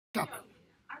Stop it.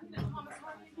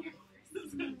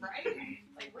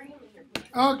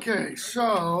 Okay,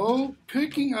 so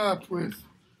picking up with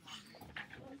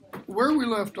where we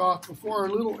left off before our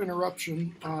little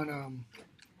interruption on,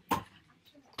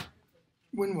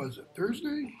 when was it?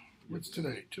 Thursday? What's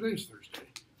today? Today's Thursday.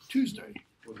 Tuesday.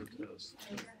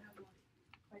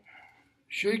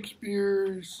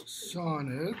 Shakespeare's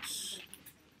Sonnets.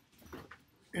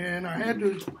 And I had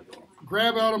to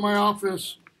grab out of my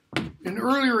office an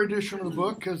earlier edition of the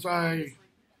book because I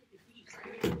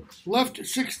left at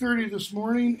 6:30 this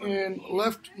morning and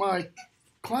left my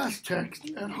class text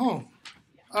at home.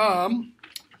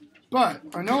 But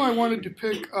I know I wanted to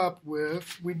pick up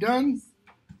with, we done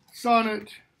sonnet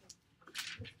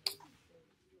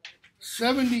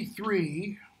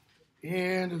 73,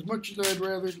 and as much as I'd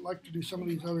rather like to do some of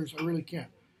these others, I really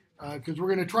can't. Because we're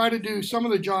going to try to do some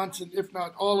of the Jonson, if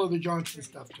not all of the Jonson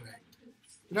stuff today.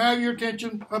 Can I have your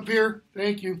attention up here?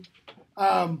 Thank you.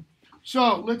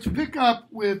 So let's pick up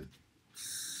with,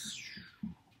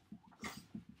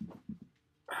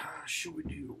 should we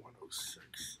do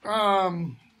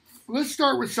 106? Let's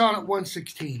start with sonnet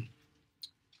 116.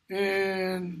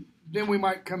 And then we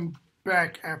might come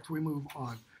back after we move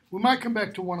on. We might come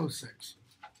back to 106.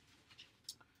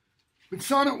 But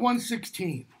sonnet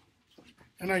 116.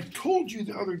 And I told you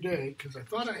the other day, because I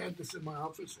thought I had this in my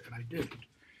office, and I didn't,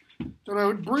 that I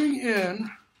would bring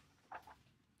in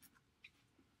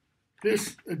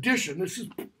this edition. This is,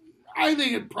 I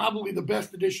think, it's probably the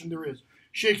best edition there is,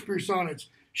 Shakespeare Sonnets.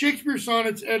 Shakespeare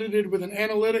Sonnets edited with an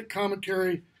analytic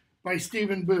commentary by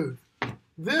Stephen Booth.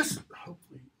 This,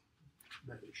 hopefully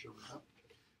that is showing up.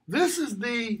 This is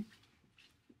the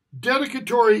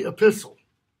dedicatory epistle,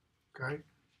 okay,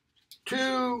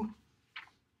 to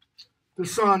the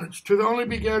sonnets. To the only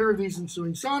begetter of these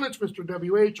ensuing sonnets, Mr.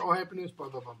 W.H., all happiness, blah,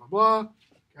 blah, blah, blah, blah.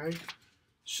 Okay.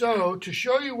 So, to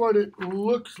show you what it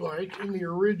looks like in the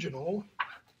original,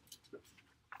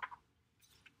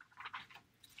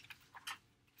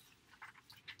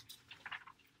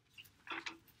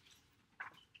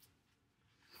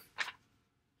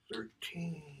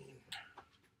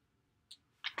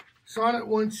 Sonnet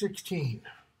 116.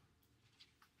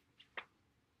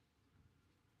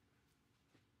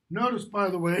 Notice, by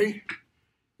the way,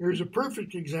 here's a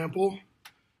perfect example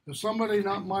of somebody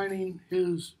not minding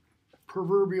his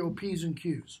proverbial P's and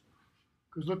Q's.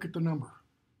 Because look at the number.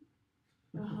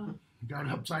 Got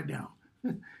it upside down.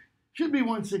 Should be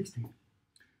 116.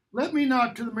 Let me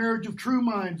not to the marriage of true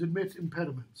minds admit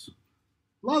impediments.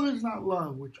 Love is not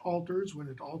love, which alters when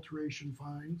it alteration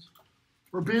finds,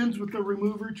 or bends with the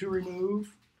remover to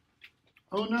remove.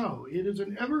 Oh no, it is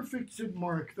an ever-fixed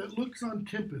mark that looks on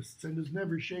tempests and is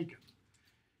never shaken.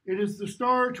 It is the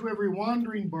star to every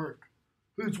wandering bark,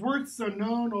 whose worth's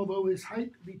unknown, although his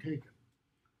height be taken.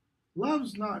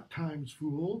 Love's not time's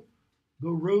fool, though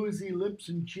rosy lips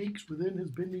and cheeks within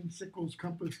his bending sickle's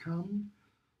compass come.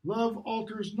 Love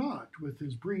alters not with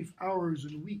his brief hours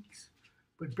and weeks,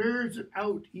 but bears it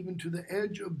out even to the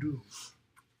edge of doom.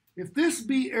 If this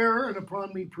be error and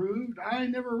upon me proved, I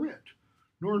never writ,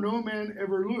 nor no man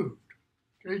ever lewd.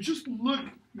 Okay, just look,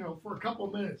 for a couple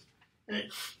of minutes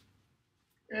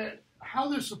at how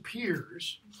this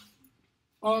appears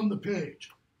on the page.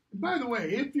 And by the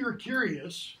way, if you're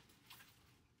curious,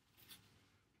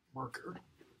 marker,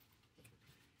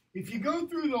 if you go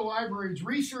through the library's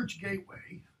Research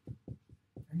Gateway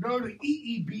and go to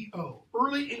EEBO,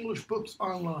 Early English Books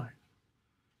Online,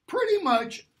 pretty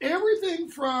much everything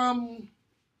from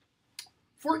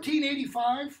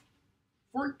 1485,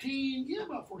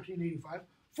 about 1485,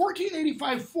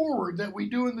 1485 forward that we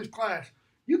do in this class,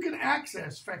 you can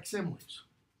access facsimiles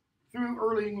through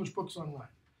Early English Books Online.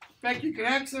 In fact, you can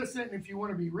access it, and if you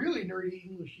want to be really nerdy,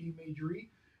 Englishy, majory,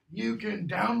 you can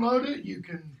download it, you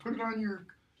can put it on your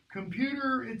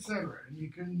computer, etc., and you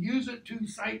can use it to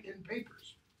cite in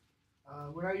papers.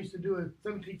 When I used to do a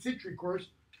 17th century course,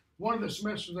 one of the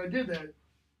semesters I did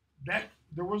that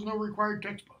there was no required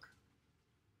textbook.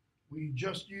 We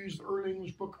just used the Early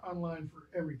English Book Online for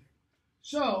everything.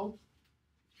 So,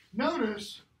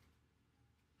 notice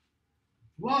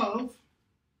love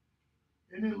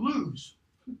and then lose.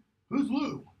 Who's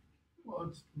Lou? Well,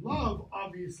 it's love,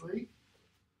 obviously.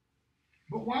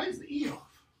 But why is the E off?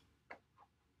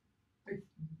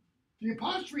 The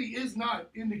apostrophe is not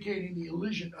indicating the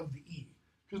elision of the E,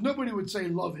 because nobody would say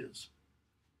love is,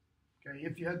 okay,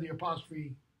 if you had the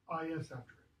apostrophe IS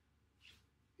after it.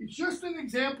 It's just an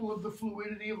example of the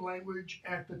fluidity of language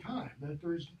at the time, that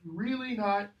there's really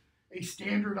not a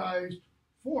standardized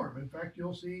form. In fact,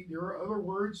 you'll see there are other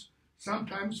words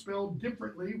sometimes spelled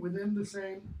differently within the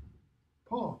same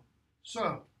poem.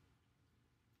 So,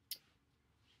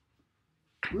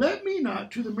 Let me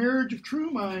not to the marriage of true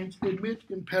minds admit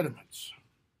impediments.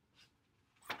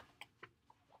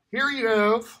 Here you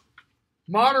have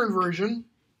modern version.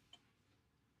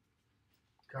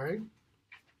 Okay.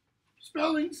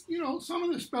 Spellings, some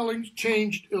of the spellings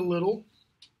changed a little.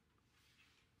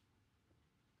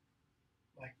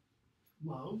 Like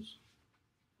loves.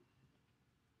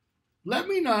 Let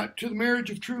me not to the marriage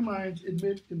of true minds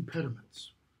admit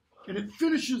impediments. And it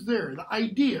finishes there. The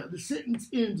idea, the sentence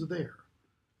ends there.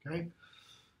 Okay?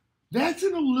 That's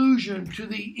an allusion to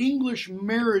the English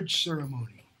marriage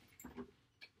ceremony.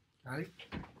 Okay?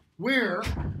 Where,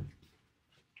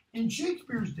 in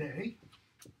Shakespeare's day,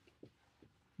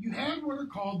 you had what are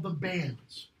called the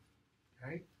banns.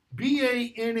 Okay?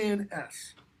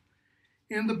 B-A-N-N-S.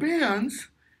 And the banns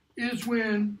is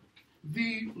when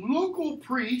the local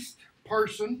priest,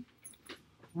 parson,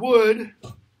 would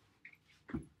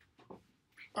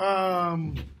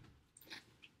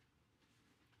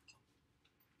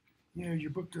your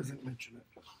book doesn't mention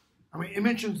it. I mean, it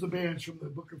mentions the banns from the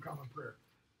Book of Common Prayer.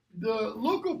 The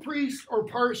local priest or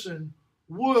parson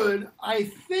would, I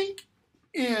think,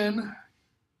 in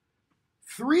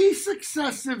 3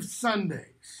 successive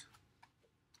Sundays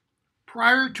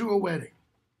prior to a wedding.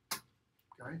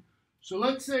 Okay? So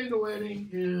let's say the wedding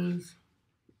is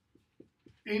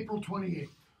April 28th.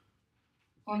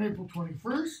 On April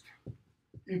 21st,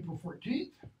 April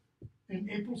 14th, and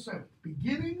April 7th.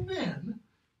 Beginning then,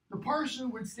 the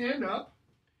parson would stand up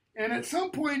and at some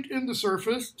point in the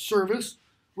service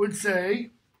would say,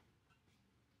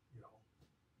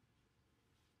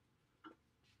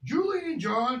 Julie and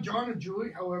John and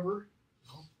Julie, however,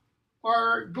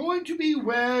 are going to be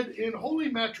wed in holy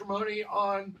matrimony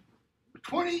on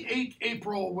 28th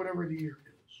April, whatever the year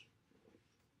is.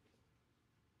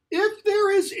 If there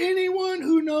is anyone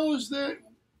who knows that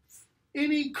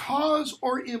any cause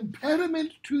or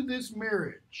impediment to this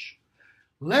marriage,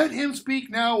 let him speak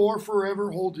now or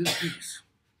forever hold his peace.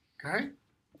 Okay?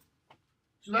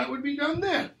 So that would be done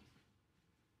then.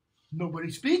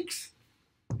 Nobody speaks,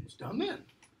 it's done then.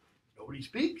 Nobody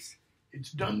speaks,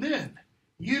 it's done then.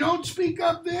 You don't speak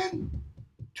up then,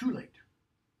 too late.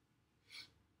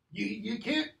 You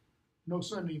can't, no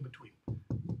Sunday in between.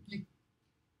 If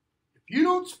you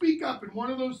don't speak up in one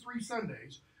of those 3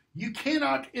 Sundays, you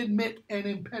cannot admit an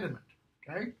impediment.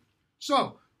 Okay?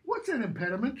 So, what's an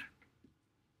impediment?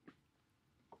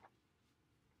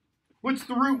 What's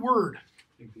the root word?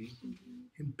 Impede.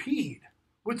 Impede.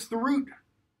 What's the root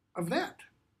of that?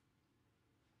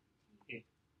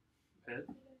 Ped.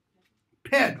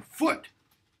 Ped, foot.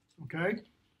 Okay?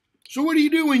 So what do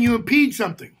you do when you impede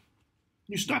something?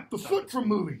 You stop the foot from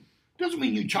moving. Doesn't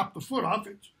mean you chop the foot off.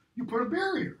 You put a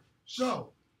barrier. So,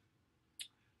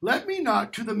 let me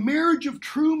not to the marriage of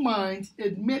true minds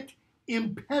admit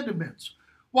impediments.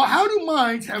 Well, how do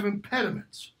minds have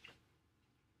impediments?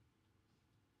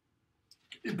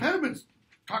 Impediments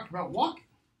talked about walking.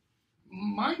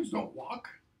 Minds don't walk.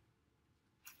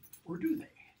 Or do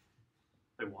they?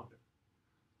 They wander.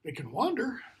 They can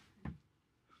wander.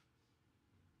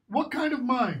 What kind of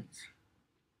minds?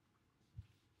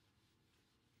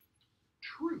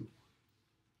 True.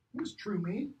 What does true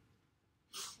mean?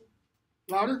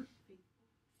 Louder?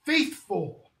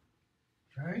 Faithful.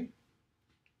 Okay.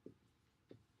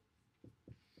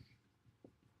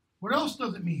 What else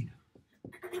does it mean?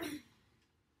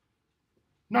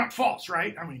 Not false,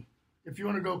 right? I mean, if you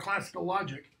want to go classical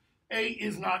logic, A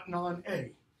is not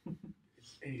non-A.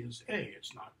 A is A.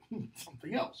 It's not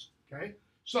something else. Okay?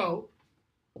 So,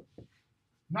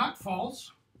 not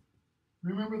false.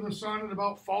 Remember the sonnet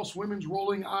about false women's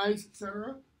rolling eyes,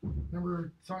 etc.?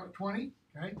 Remember sonnet 20?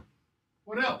 Okay?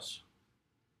 What else?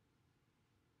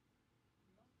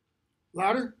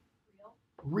 Louder?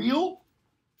 Real?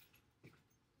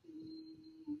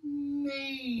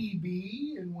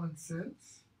 Maybe, in one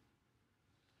sense.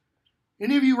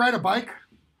 Any of you ride a bike?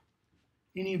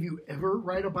 Any of you ever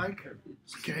ride a bike?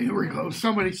 Okay, here we go.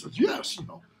 Somebody says, yes,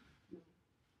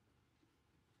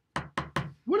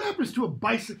 What happens to a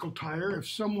bicycle tire if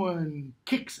someone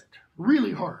kicks it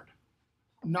really hard?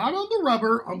 Not on the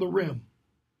rubber, on the rim.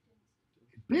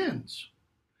 It bends.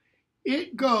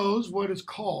 It goes what is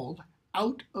called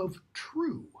out of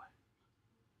true.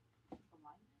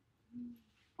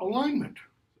 Alignment.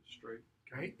 Straight.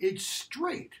 Okay, it's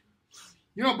straight.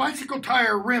 A bicycle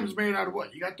tire rim's made out of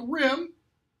what? You got the rim.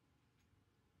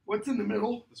 What's in the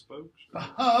middle? The spokes. The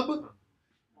hub,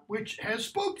 which has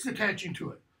spokes attaching to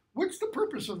it. What's the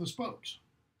purpose of the spokes?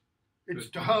 It's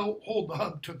to hold the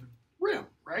hub to the rim,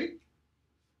 right?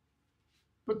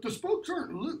 But the spokes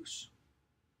aren't loose.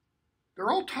 They're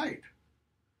all tight.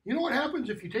 You know what happens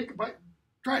if you take a bike?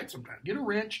 Try it sometime. Get a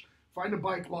wrench, find a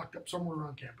bike locked up somewhere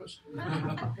on campus,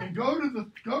 and go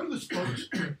to the spokes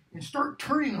and start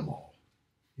turning them all.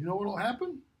 You know what'll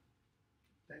happen?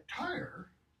 That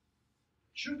tire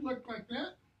should look like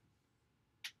that.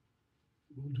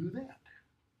 We'll do that.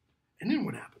 And then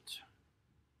what happens?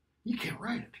 You can't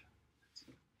ride it.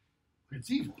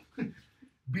 It's evil.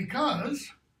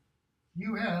 Because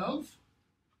you have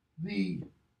the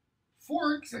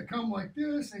forks that come like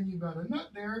this, and you've got a nut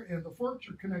there, and the forks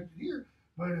are connected here.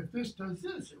 But if this does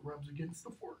this, it rubs against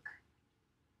the fork.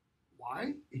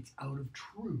 Why? It's out of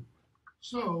true.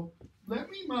 So let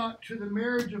me not to the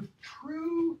marriage of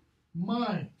true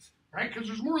minds, right? Because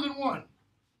there's more than one,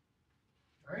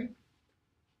 right?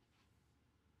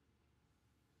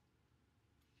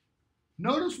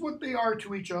 Notice what they are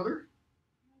to each other.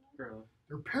 Parallel.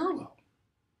 They're parallel.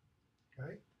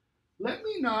 Okay? Let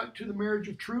me not to the marriage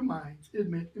of true minds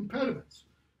admit impediments.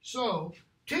 So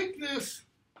take this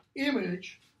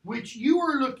image which you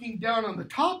are looking down on the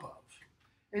top of,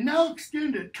 and now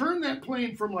extend it. Turn that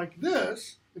plane from like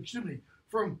this,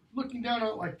 from looking down on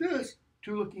it like this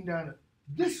to looking down it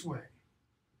this way.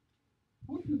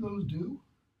 What do those do?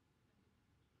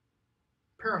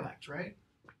 Parallax, right?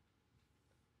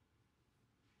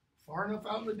 Far enough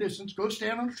out in the distance, go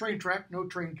stand on a train track, no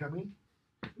train coming.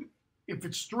 If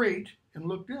it's straight and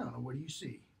look down, what do you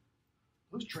see?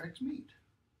 Those tracks meet.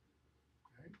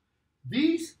 Okay?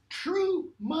 These true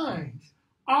minds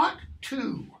ought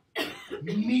to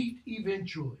meet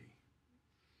eventually.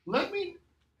 Let me,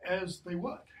 as they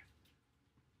what?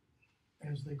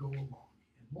 As they go along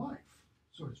in life,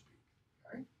 so to speak.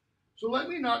 Okay? So let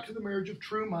me not to the marriage of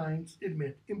true minds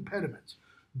admit impediments.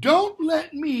 Don't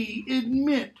let me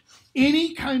admit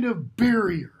any kind of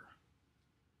barrier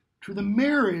to the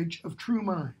marriage of true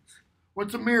minds.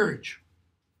 What's a marriage?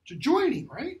 It's a joining,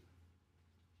 right?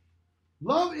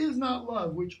 Love is not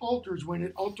love, which alters when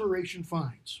it alteration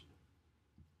finds.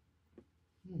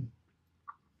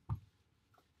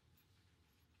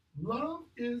 Love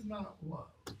is not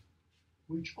love,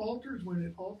 which alters when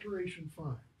it alteration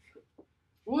finds.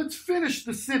 Well, let's finish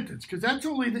the sentence, because that's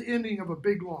only the ending of a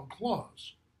big, long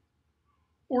clause.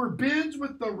 Or bends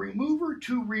with the remover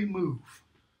to remove.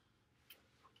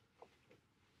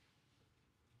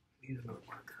 Need another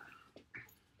marker.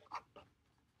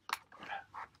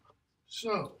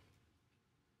 So,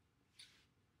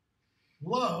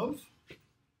 love,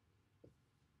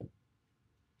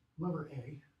 lover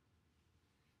A,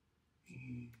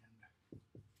 and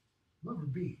lover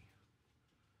B.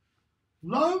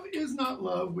 Love is not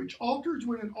love, which alters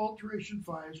when an alteration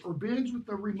finds, or bends with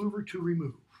the remover to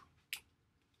remove.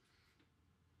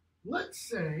 Let's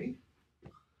say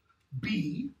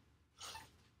B.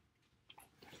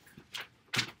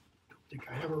 Don't think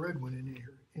I have a red one in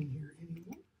here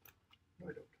anymore. No,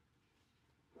 I don't.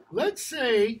 Let's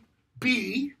say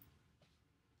B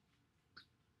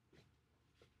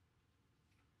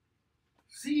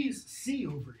sees C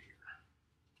over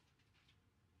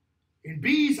here. And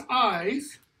B's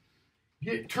eyes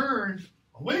get turned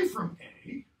away from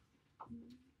A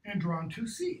and drawn to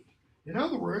C. In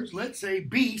other words, let's say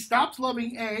B stops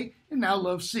loving A and now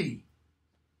loves C.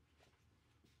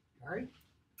 All right?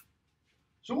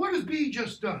 So what has B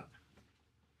just done?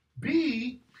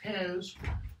 B has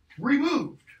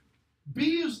removed.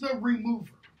 B is the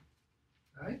remover.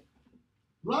 Right?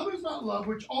 Love is not love,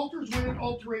 which alters when an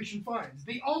alteration finds.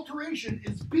 The alteration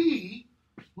is B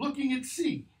looking at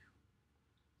C.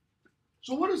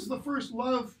 So what is the first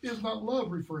love is not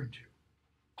love referring to?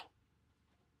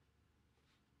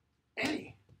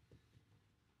 A.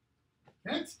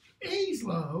 That's A's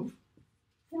love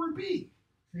for B.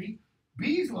 See?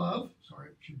 B's love, sorry,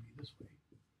 it should be this way.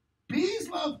 B's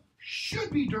love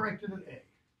should be directed at A.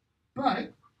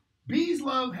 But B's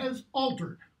love has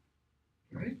altered.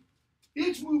 Right?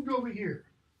 It's moved over here.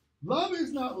 Love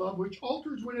is not love, which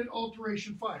alters when an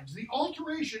alteration finds. The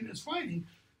alteration is finding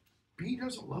B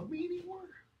doesn't love me anymore.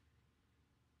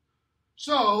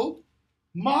 So,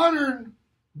 modern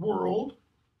world,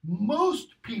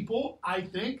 most people, I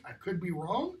think, I could be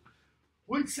wrong,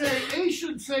 would say A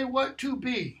should say what to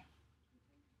B?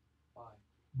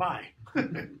 Bye.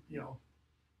 You know.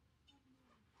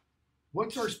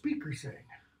 What's our speaker saying?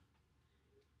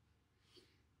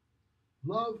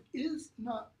 Love is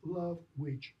not love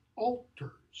which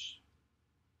alters.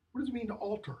 What does it mean to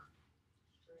alter?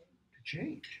 To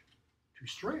change, to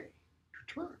stray,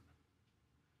 to turn.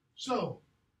 So,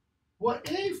 what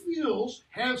A feels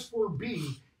has for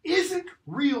B isn't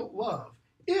real love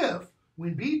if,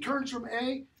 when B turns from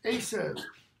A says,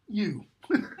 you.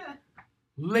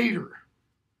 Later.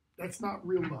 That's not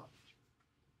real love.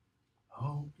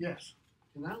 Oh, yes.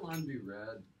 Can that line be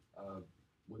read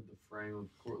with the frame of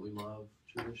courtly love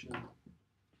tradition?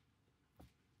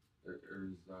 Or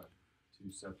is that two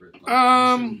separate? Like,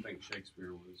 I shouldn't think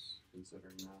Shakespeare was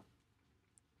considering that.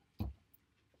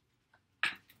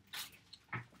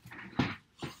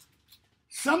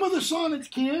 Some of the sonnets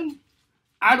can.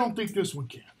 I don't think this one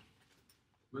can.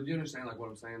 But do you understand like what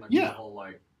I'm saying? Like Yeah. the whole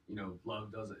like, you know,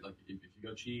 love doesn't like if you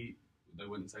go cheat, they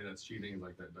wouldn't say that's cheating.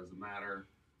 Like that doesn't matter.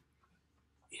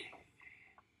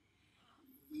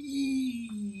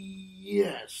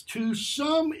 Yes, to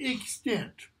some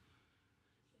extent.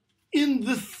 In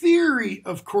the theory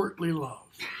of courtly love,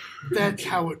 that's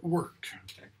how it worked.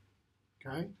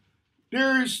 Okay?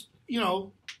 There is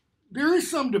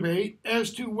some debate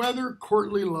as to whether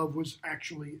courtly love was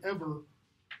actually ever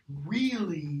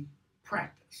really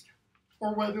practiced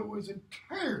or whether it was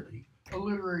entirely a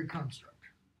literary construct.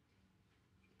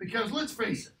 Because let's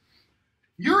face it,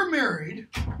 you're married,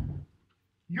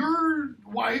 your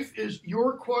wife is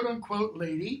your quote-unquote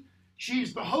lady,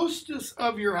 she's the hostess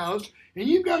of your house, and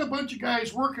you've got a bunch of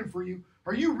guys working for you.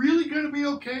 Are you really going to be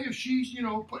okay if she's,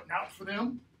 putting out for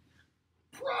them?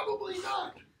 Probably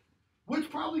not. What's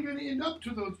probably going to end up to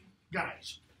those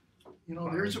guys?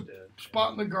 There's a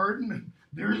spot in the garden, and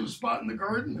there's a spot in the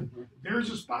garden, and there's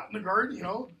a spot in the garden,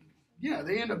 Yeah,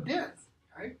 they end up dead,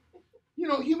 right?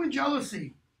 Human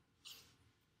jealousy.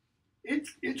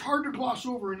 It's hard to gloss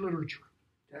over in literature.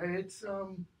 Okay?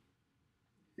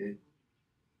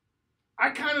 I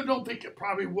kind of don't think it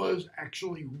probably was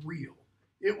actually real.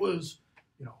 It was,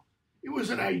 it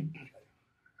was an idea.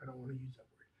 I don't want to use that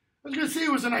word. I was going to say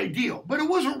it was an ideal, but it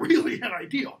wasn't really an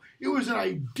ideal. It was an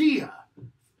idea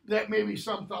that maybe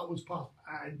some thought was possible.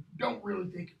 I don't really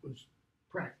think it was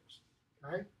practiced.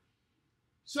 Right?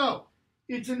 So,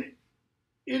 it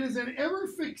is an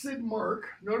ever-fixed mark.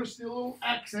 Notice the little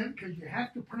accent, because you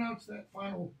have to pronounce that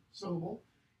final syllable.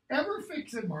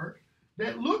 Ever-fixed mark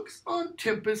that looks on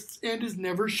tempests and is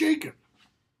never shaken.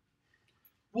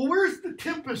 Well, where's the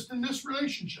tempest in this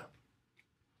relationship?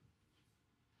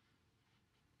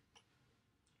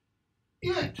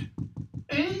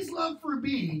 A's love for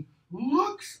B,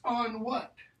 looks on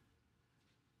what?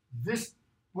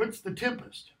 What's the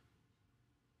tempest?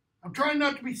 I'm trying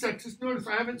not to be sexist. Notice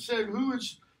I haven't said who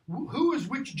is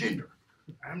which gender.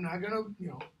 I'm not going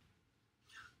to,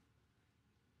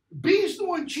 B's the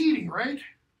one cheating, right?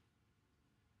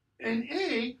 And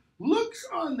A looks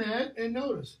on that, and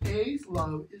notice, A's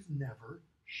love is never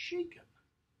shaken.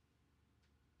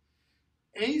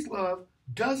 A's love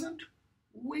doesn't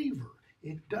waver.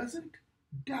 It doesn't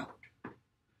doubt.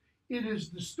 It is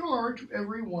the star to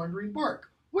every wandering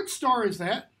bark. What star is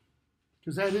that?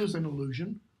 Because that is an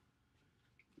illusion.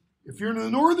 If you're in the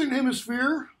northern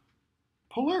hemisphere,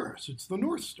 Polaris, it's the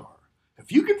North Star.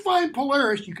 If you can find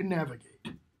Polaris, you can navigate.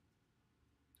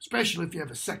 Especially if you have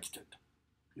a sextant.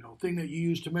 Thing that you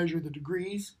use to measure the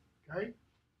degrees, okay?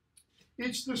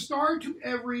 It's the star to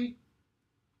every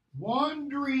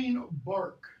wandering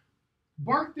bark.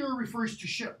 Bark there refers to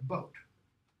ship, boat.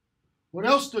 What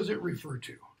else does it refer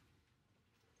to?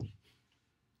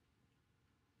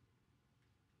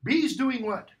 B's doing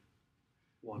what?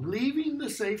 Leaving the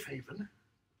safe haven,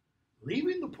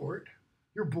 leaving the port.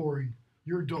 You're boring,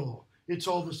 you're dull. It's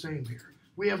all the same here.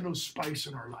 We have no spice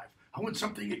in our life. I want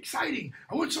something exciting.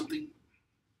 I want something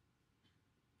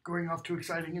going off to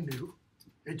exciting and new.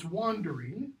 It's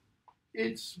wandering.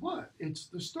 It's what? It's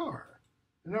the star.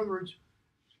 In other words,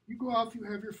 you go off, you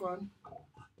have your fun.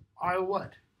 I'll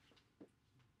what?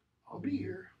 I'll be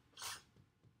here.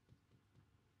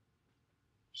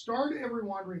 Star to every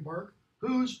wandering bark,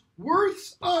 whose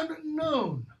worth's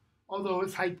unknown, although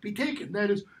its height be taken.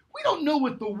 That is, we don't know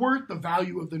what the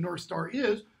value of the North Star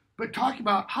is, but talking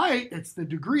about height, it's the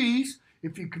degrees.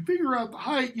 If you can figure out the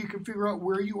height, you can figure out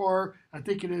where you are. I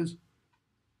think it is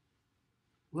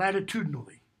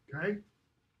latitudinally, okay?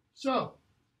 So,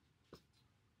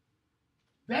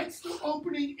 that's the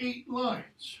opening 8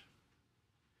 lines.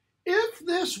 If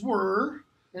this were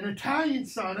an Italian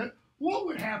sonnet, what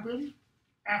would happen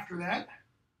after that?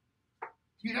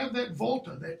 You'd have that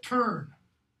volta, that turn.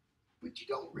 But you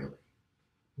don't really.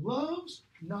 Love's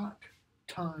not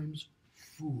time's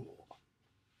fool.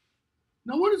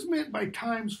 Now, what is meant by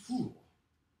time's fool?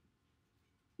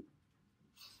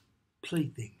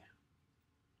 Plaything,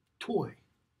 toy,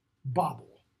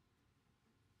 bauble.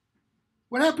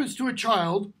 What happens to a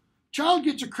child? Child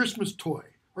gets a Christmas toy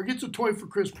or gets a toy for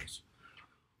Christmas.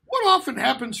 What often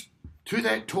happens to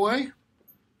that toy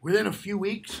within a few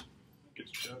weeks?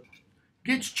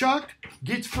 Gets chucked,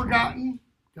 gets forgotten.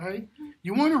 Okay?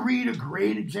 You want to read a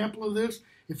great example of this?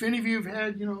 If any of you have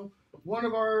had, one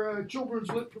of our children's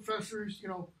lit professors,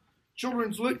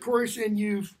 children's lit course, and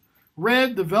you've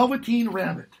read The Velveteen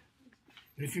Rabbit.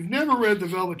 And if you've never read The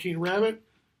Velveteen Rabbit,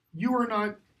 you are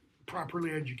not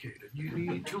properly educated. You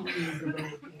need to read The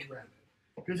Velveteen Rabbit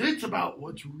because it's about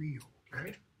what's real,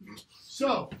 okay?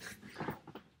 So,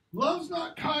 love's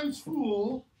not time's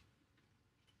fool,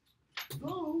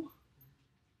 though.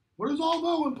 What does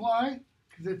although imply?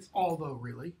 Because it's although,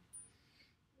 really.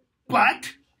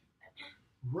 But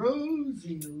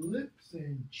rosy lips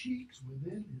and cheeks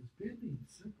within his bending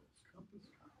sickle's compass.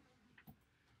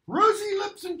 Rosy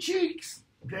lips and cheeks,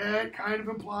 that kind of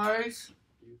implies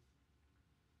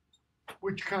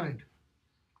which kind?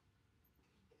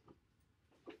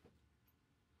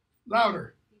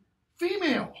 Louder.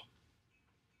 Female.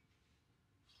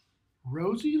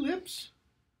 Rosy lips?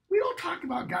 We don't talk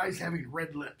about guys having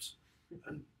red lips.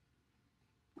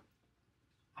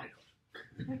 I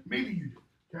don't. Maybe you do,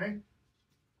 okay?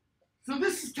 So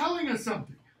this is telling us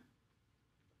something.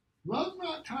 Love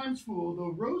not time's fool,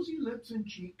 though rosy lips and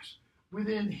cheeks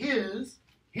within his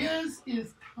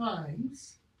is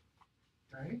time's,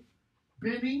 okay?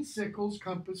 Bending sickle's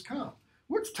compass come.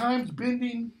 What's time's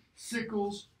bending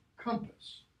sickle's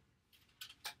compass?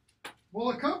 Well,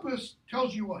 a compass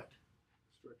tells you what?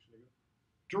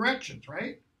 Directions,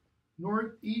 right?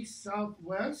 North, east, south,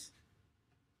 west.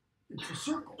 It's a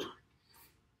circle.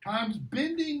 Time's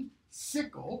bending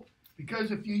sickle,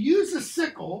 because if you use a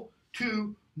sickle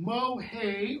to mow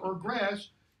hay or grass,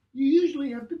 you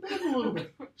usually have to bend a little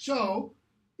bit. So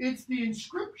it's the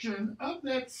inscription of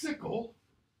that sickle,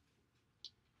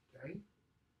 okay,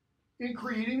 in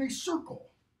creating a circle.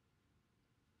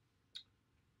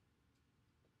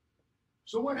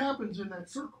 So what happens in that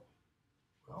circle?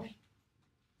 Well,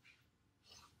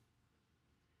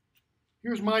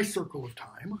 here's my circle of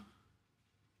time.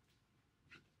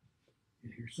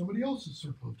 And here's somebody else's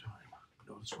circle of time.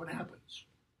 Notice what happens.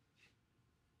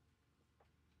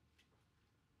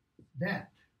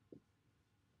 That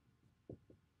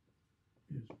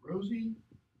is rosy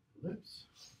lips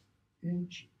and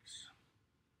cheeks.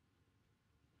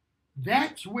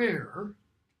 That's where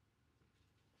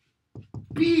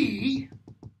B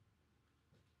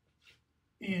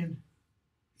and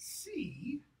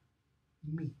C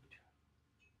meet.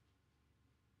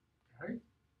 Okay?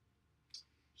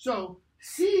 So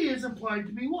C is implied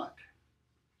to be what?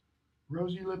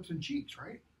 Rosy lips and cheeks,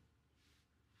 right?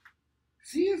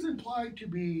 C is implied to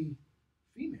be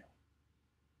female.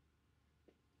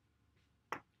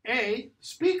 A,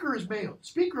 speaker is male.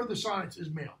 Speaker of the sonnets is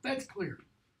male. That's clear.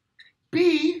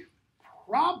 B,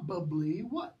 probably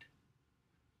what?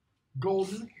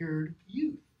 Golden-haired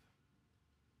youth.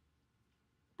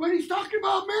 But he's talking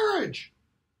about marriage.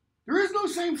 There is no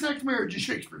same-sex marriage in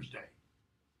Shakespeare's day.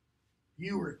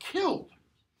 You were killed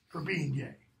for being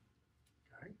gay.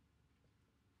 Okay?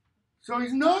 So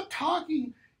he's not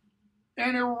talking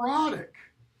an erotic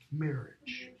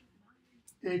marriage.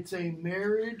 It's a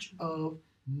marriage of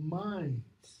minds.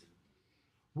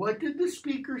 What did the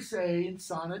speaker say in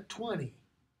Sonnet 20?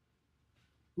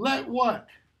 Let what?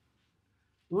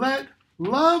 Let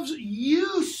love's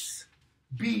use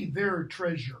be their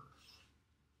treasure.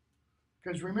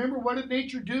 Because remember, what did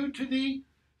nature do to the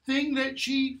thing that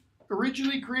she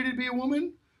originally created to be a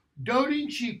woman? Doting,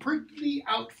 she pricked thee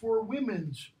out for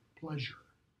women's pleasure.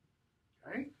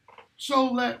 Okay?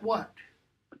 So let what?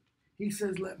 He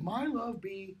says, let my love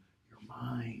be your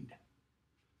mind.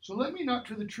 So let me not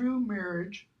to the true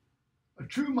marriage of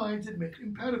true minds admit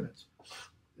impediments,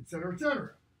 etc., etc.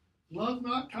 Love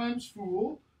not time's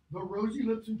fool, though rosy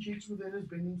lips and cheeks within his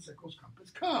bending sickle's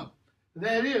compass come.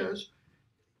 That is,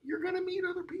 you're going to meet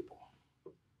other people.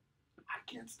 I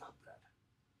can't stop that.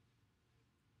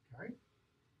 Okay?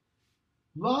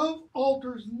 Love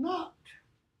alters not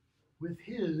with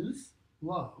his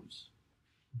loves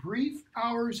brief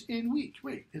hours in weeks.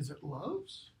 Wait, is it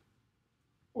loves?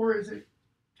 Or is it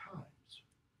times?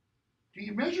 Do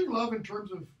you measure love in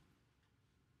terms of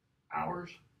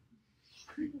hours?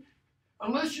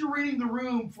 Unless you're reading the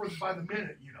room by the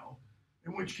minute,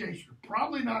 in which case you're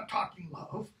probably not talking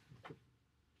love.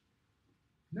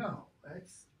 No,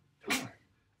 that's time.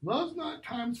 Love's not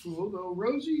time's fool, though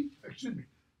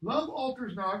love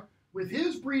alters not with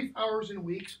his brief hours and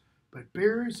weeks, but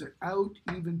bears it out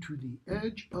even to the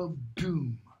edge of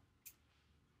doom.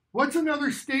 What's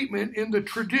another statement in the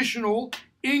traditional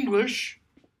English,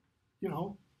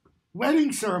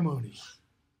 wedding ceremony?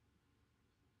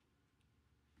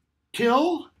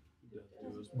 Till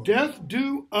death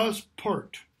do us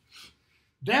part.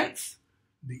 That's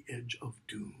the edge of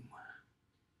doom.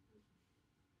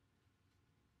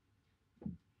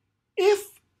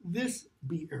 If this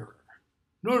be error,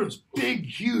 notice big,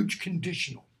 huge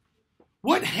conditional.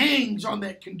 What hangs on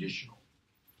that conditional?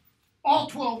 all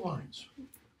 12 lines.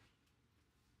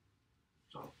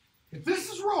 So, if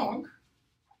this is wrong,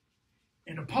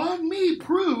 and upon me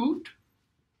proved,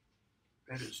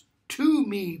 that is, to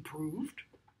me proved,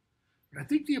 but I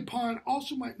think the upon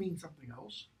also might mean something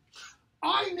else.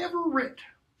 I never writ,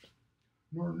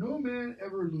 nor no man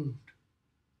ever loved.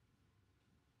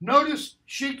 Notice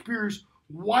Shakespeare's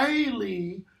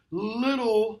wily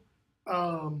little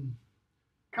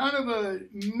kind of a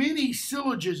mini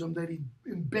syllogism that he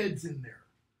embeds in there.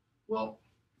 Well,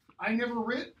 I never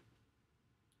writ.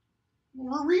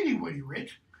 Well, we're reading what he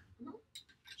writ.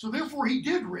 So therefore he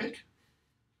did writ.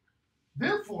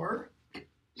 Therefore,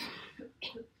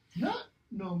 not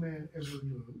no man ever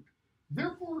lived.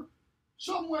 Therefore,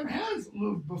 someone has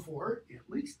lived before, at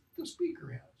least the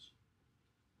speaker has.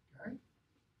 Okay?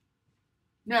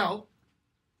 Now,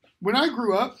 when I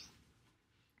grew up,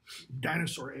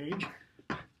 dinosaur age,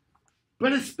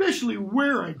 but especially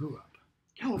where I grew up,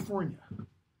 California,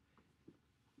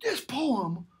 this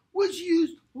poem was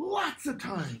used lots of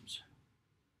times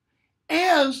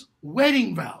as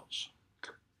wedding vows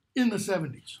in the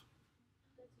 70s.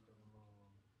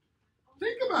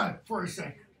 Think about it for a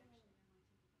second.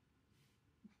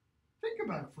 Think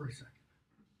about it for a second.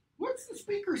 What's the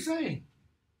speaker saying?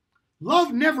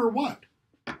 Love never what?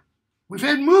 We've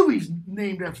had movies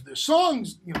named after this.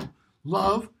 Songs,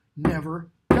 love never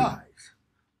dies.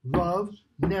 Love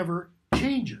never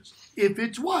changes. If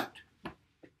it's what?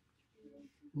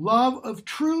 Love of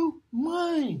true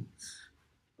minds.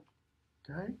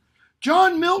 Okay?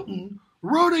 John Milton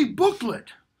wrote a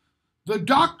booklet, The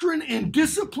Doctrine and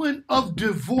Discipline of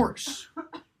Divorce.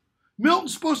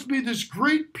 Milton's supposed to be this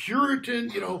great Puritan,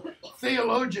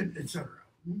 theologian, etc.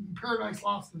 Paradise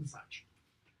Lost and such.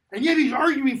 And yet he's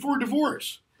arguing for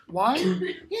divorce. Why? He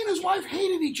and his wife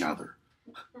hated each other.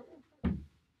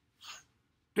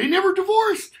 They never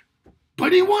divorced,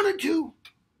 but he wanted to.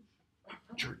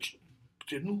 Church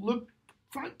didn't look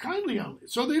kindly on it,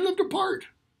 so they lived apart.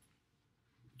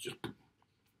 Just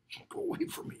go away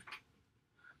from me.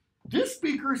 This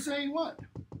speaker is saying what?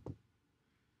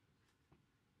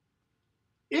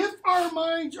 If our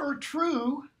minds are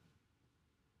true,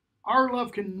 our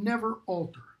love can never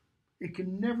alter. It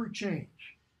can never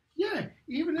change. Yeah,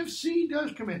 even if C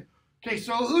does come in. Okay,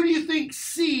 so who do you think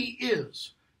C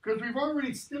is? Because we've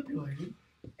already stipulated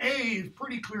A is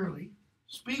pretty clearly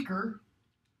speaker.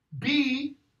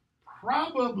 B,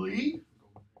 probably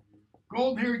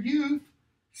gold-haired youth.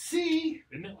 C,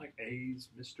 isn't it like A's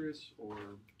mistress or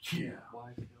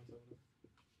wife?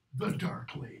 The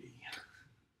dark lady.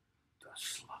 The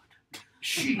slut.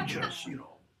 She just,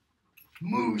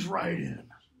 moves right in.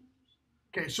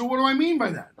 Okay, so what do I mean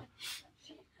by that?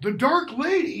 The dark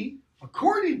lady,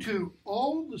 according to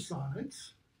all the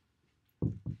sonnets,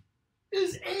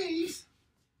 is A's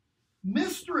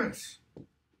mistress.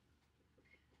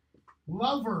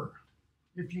 Lover,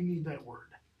 if you need that word.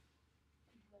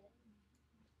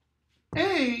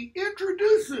 A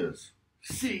introduces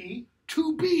C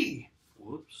to B.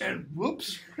 Whoops. And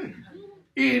whoops.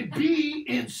 And B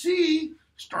and C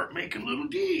start making little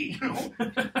D,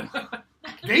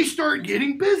 They start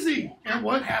getting busy. And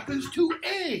what happens to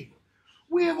A?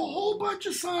 We have a whole bunch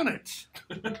of sonnets.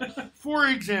 For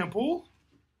example.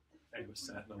 A was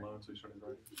sat alone, so he started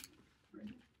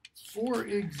writing. For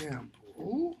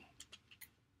example.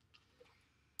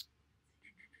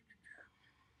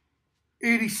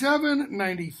 87,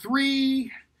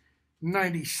 93,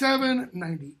 97,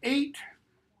 98,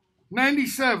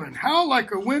 97. How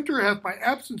like a winter hath my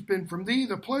absence been from thee,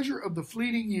 the pleasure of the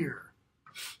fleeting year.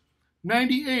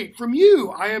 98. From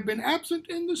you I have been absent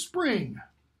in the spring.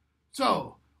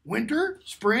 So, winter,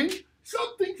 spring,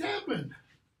 something's happened.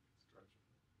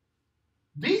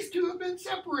 These two have been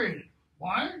separated.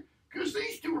 Why? Because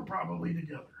these two are probably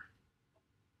together.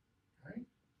 Okay?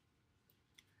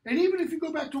 And even if you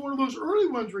go back to one of those early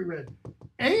ones we read,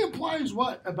 A implies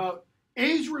what about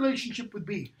A's relationship with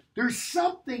B? There's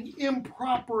something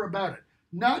improper about it.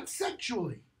 Not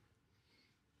sexually.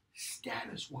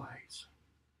 Status-wise.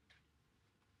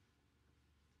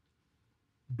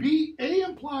 A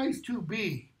implies to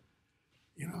B,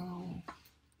 you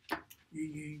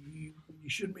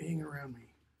shouldn't be hanging around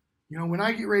me. When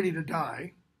I get ready to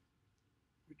die,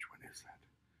 which one is that?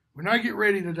 When I get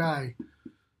ready to die,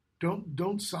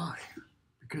 don't sigh,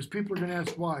 because people are going to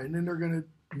ask why, and then they're going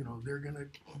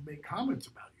to make comments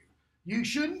about you. You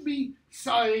shouldn't be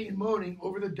sighing and moaning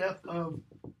over the death of.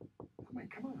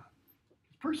 Come on,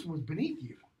 this person was beneath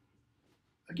you.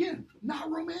 Again, not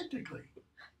romantically.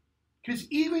 Because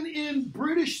even in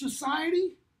British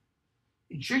society,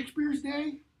 in Shakespeare's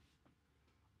day,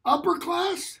 upper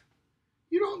class,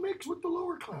 you don't mix with the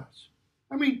lower class.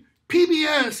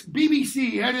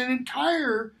 BBC had an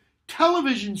entire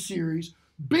television series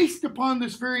based upon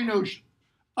this very notion.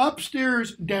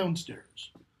 Upstairs,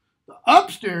 downstairs. The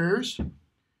upstairs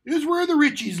is where the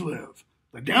richies live.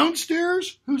 The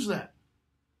downstairs, who's that?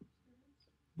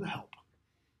 The help.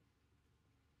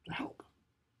 The help.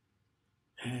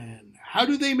 And how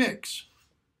do they mix?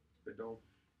 They don't.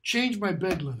 Change my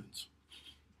bed linens.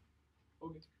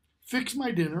 Okay. Fix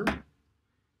my dinner.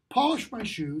 Polish my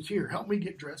shoes. Here, help me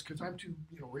get dressed because I'm too,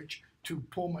 rich to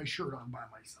pull my shirt on by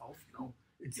myself,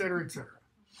 et cetera, et cetera.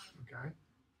 Okay.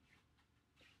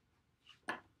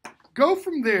 Go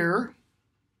from there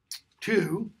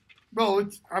to,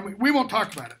 we won't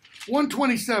talk about it.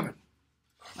 127.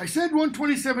 I said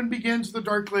 127 begins the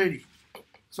Dark Lady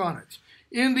sonnets.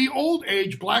 In the old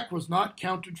age, black was not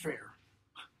counted fair.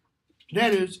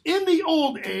 That is, in the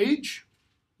old age,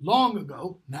 long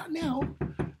ago, not now,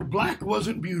 black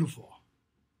wasn't beautiful.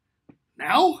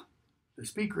 Now, the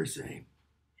speaker is saying,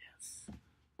 yes,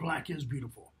 black is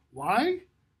beautiful. Why?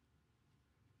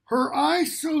 Her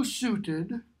eyes so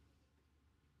suited,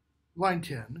 line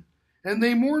 10, and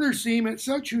they mourner seem at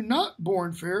such who not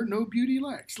born fair, no beauty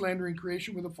lack, slandering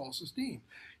creation with a false esteem.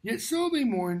 Yet so they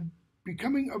mourn,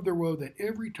 becoming of their woe, that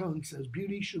every tongue says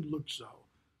beauty should look so.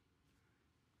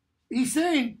 He's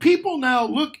saying people now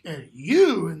look at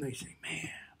you and they say, man,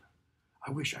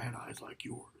 I wish I had eyes like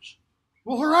yours.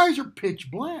 Well, her eyes are pitch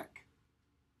black.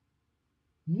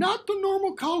 Not the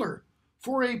normal color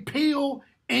for a pale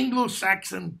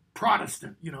Anglo-Saxon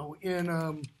Protestant,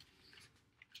 in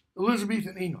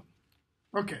Elizabethan England.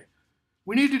 Okay,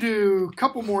 we need to do a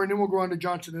couple more and then we'll go on to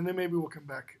Jonson and then maybe we'll come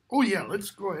back. Oh yeah, let's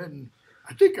go ahead and,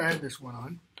 I think I had this one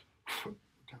on. What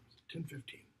time is it?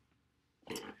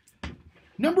 10:15.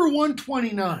 Number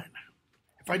 129.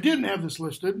 If I didn't have this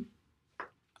listed,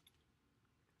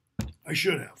 I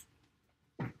should have.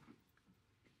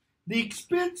 The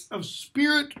expense of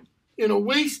spirit in a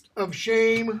waste of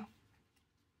shame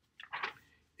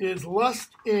is lust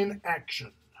in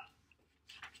action.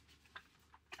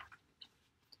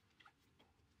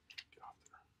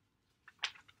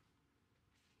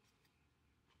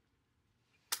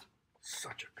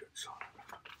 Such a good song.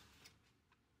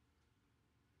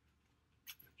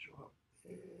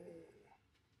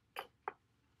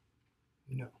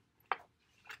 No.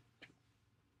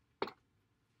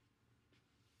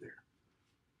 There.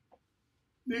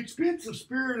 The expense of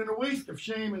spirit and a waste of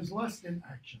shame is lust in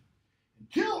action.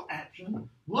 Until action,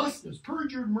 lust is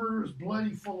perjured, murderous,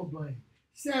 bloody, full of blame.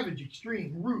 Savage,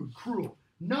 extreme, rude, cruel,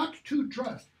 not to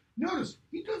trust. Notice,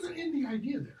 he doesn't end the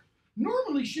idea there.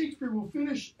 Normally, Shakespeare will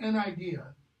finish an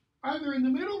idea either in the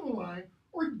middle of a line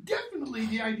or definitely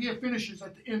the idea finishes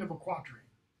at the end of a quatrain.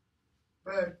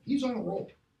 But he's on a roll,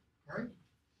 right?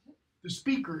 The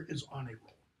speaker is on a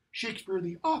roll. Shakespeare,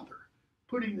 the author,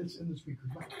 putting this in the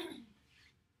speaker's mouth.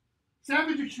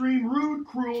 Savage, extreme, rude,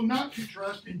 cruel, not to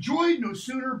trust, enjoyed no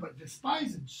sooner, but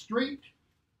despised straight,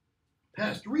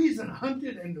 past reason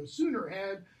hunted and no sooner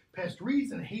had, past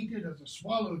reason hated as a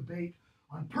swallowed bait,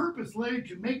 on purpose laid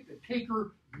to make the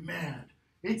taker mad.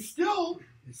 It's still,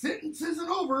 the sentence isn't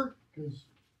over, because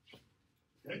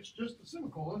that's just a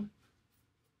semicolon.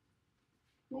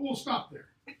 But we'll stop there,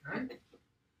 right?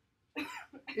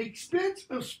 Expense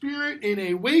of spirit in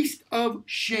a waste of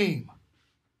shame.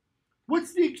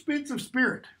 What's the expense of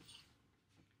spirit?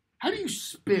 How do you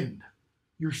spend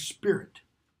your spirit,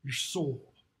 your soul?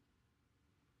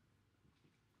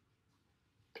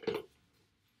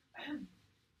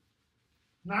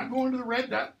 Not going to the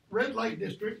red light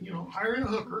district, hiring a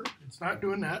hooker. It's not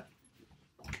doing that.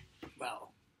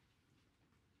 Well,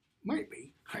 might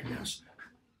be, I guess.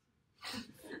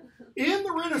 In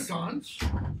the Renaissance,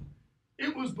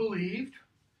 it was believed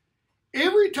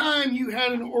every time you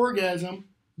had an orgasm,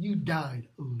 you died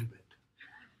a little bit.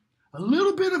 A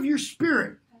little bit of your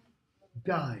spirit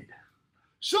died.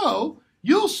 So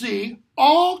you'll see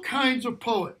all kinds of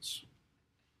poets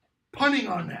punning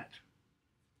on that.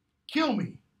 Kill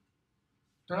me,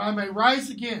 that I may rise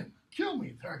again. Kill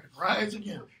me, that I can rise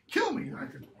again. Kill me, that I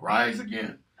can rise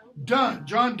again. Donne,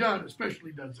 John Donne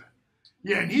especially does that.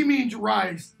 Yeah, and he means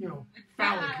rise,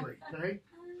 phallically, okay?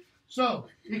 So,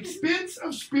 expense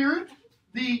of spirit,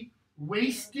 the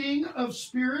wasting of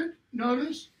spirit.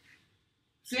 Notice,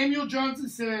 Samuel Johnson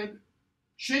said,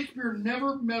 Shakespeare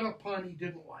never met a pun he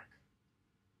didn't like.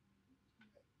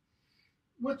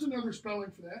 What's another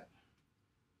spelling for that?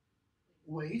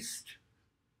 Waste.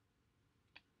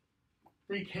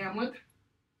 Think Hamlet.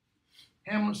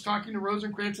 Hamlet's talking to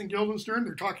Rosencrantz and Guildenstern.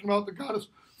 They're talking about the goddess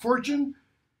Fortune.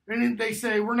 And then they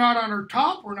say, we're not on her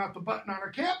top. We're not the button on her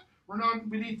cap. We're not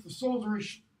beneath the soles of her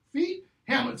feet.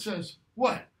 Hamlet says,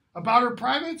 what? about her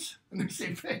privates? And they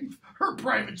say, Faith, her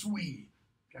privates we.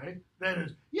 Okay? That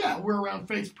is, yeah, we're around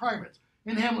Faith's privates.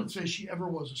 And Hamlet says she ever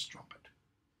was a strumpet.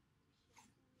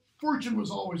 Fortune was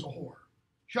always a whore.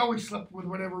 She always slept with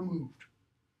whatever moved.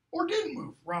 Or didn't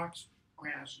move. Rocks,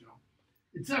 grass,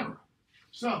 etc.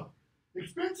 So,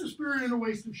 expense of spirit and a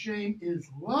waste of shame is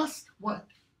lust, what?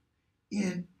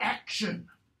 In action.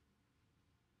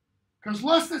 Because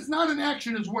lust that's not in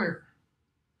action is where?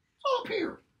 It's all up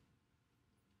here.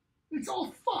 It's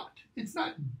all thought. It's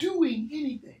not doing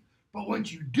anything. But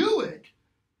once you do it,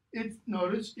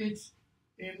 notice it's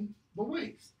in the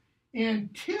waste.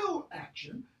 Until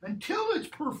action, until it's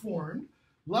performed,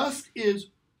 lust is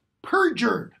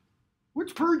perjured.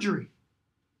 What's perjury?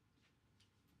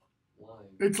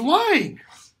 Lying. It's lying.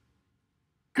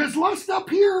 Because lust up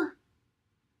here,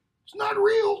 it's not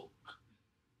real.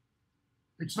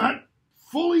 It's not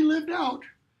fully lived out.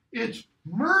 It's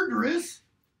murderous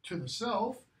to the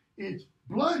self. It's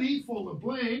bloody, full of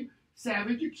blame,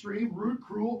 savage, extreme, rude,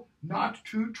 cruel, not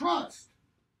to trust.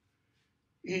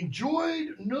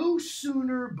 Enjoyed no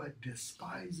sooner, but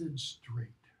despised straight.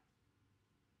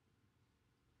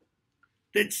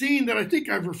 That scene that I think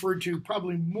I've referred to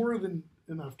probably more than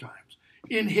enough times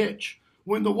in Hitch,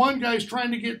 when the one guy's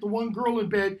trying to get the one girl in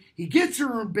bed, he gets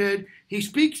her in bed, he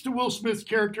speaks to Will Smith's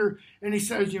character, and he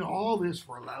says, all this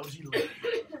for a lousy lady.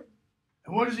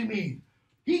 And what does he mean?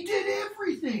 He did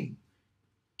everything.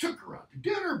 Took her out to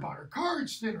dinner, bought her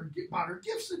cards, bought her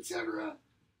gifts, etc.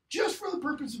 Just for the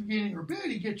purpose of getting her bed.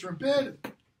 He gets her in bed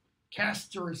and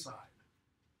casts her aside.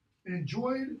 And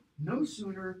enjoyed no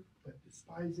sooner, but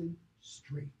despised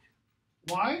straight.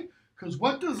 Why? Because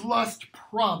what does lust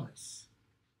promise?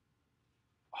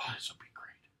 Oh, this will be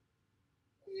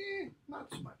great. Not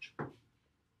so much.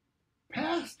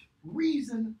 Past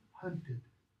reason hunted.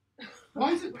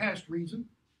 Why is it past reason?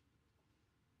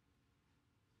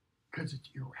 Because it's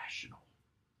irrational.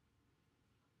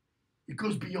 It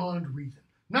goes beyond reason.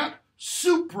 Not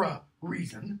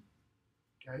supra-reason.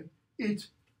 Okay? It's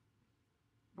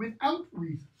without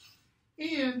reason.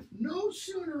 And no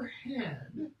sooner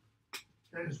had,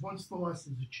 that is, once the lust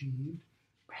is achieved,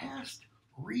 past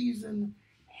reason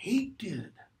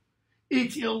hated.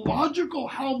 It's illogical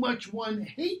how much one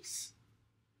hates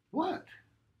what?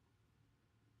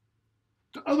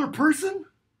 The other person?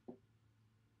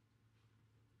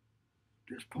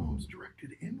 This poem's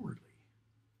directed inwardly.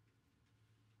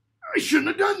 I shouldn't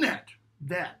have done that.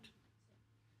 That.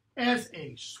 As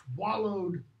a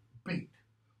swallowed bait.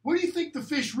 What do you think the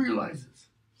fish realizes?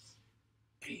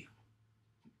 Damn.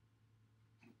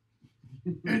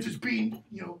 And it's just being,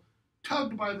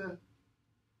 tugged by the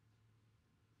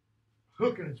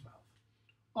hook in its mouth.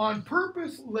 On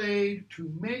purpose laid to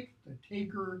make the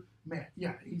taker mad.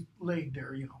 Yeah, he's laid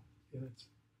there, and it's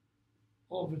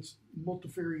all of its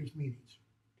multifarious meanings.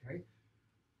 Okay?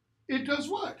 It does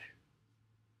what?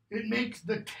 It makes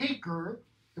the taker,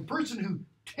 the person who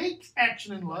takes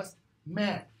action in lust,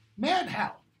 mad. Mad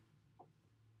how?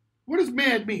 What does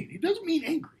mad mean? It doesn't mean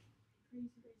angry.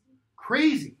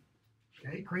 Crazy.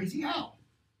 Okay, crazy how?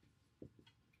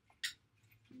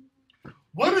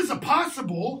 What is a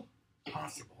possible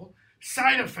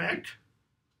side effect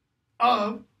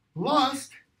of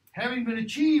lust having been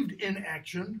achieved in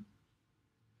action,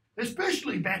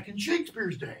 especially back in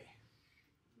Shakespeare's day?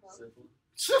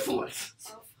 Syphilis.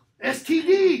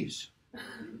 STDs.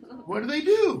 What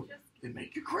do? They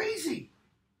make you crazy.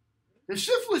 If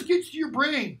syphilis gets to your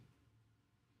brain,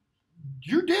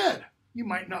 you're dead. You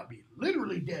might not be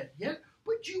literally dead yet,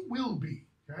 but you will be.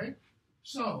 Okay?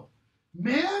 So,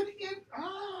 mad in,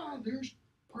 there's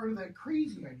part of that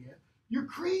crazy idea. You're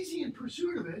crazy in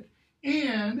pursuit of it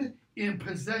and in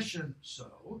possession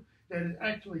so, that is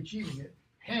actually achieving it,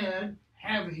 had,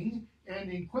 having,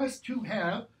 and in quest to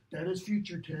have, that is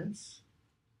future tense,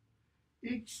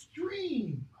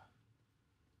 extreme.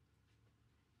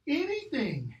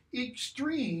 Anything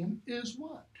extreme is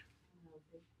what?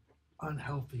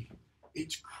 Unhealthy.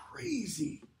 It's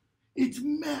crazy. It's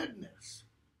madness.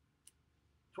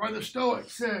 That's why the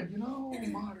Stoics said,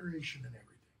 moderation in everything.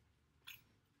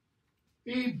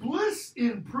 A bliss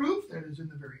in proof, that is in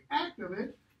the very act of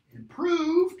it,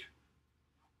 improved,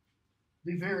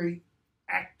 the very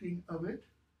acting of it,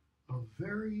 a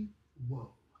very woe.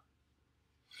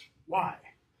 Why?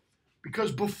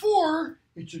 Because before,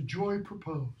 it's a joy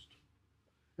proposed.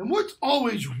 And what's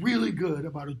always really good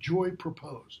about a joy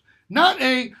proposed? Not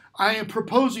I am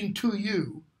proposing to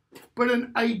you, but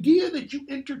an idea that you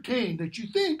entertain, that you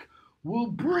think will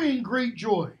bring great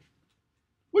joy.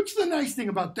 What's the nice thing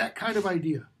about that kind of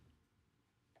idea?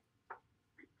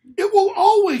 It will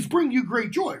always bring you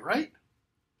great joy, right?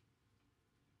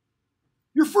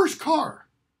 Your first car.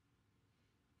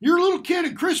 You're a little kid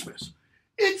at Christmas.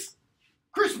 It's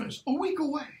Christmas a week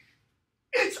away.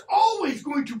 It's always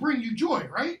going to bring you joy,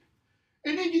 right?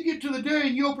 And then you get to the day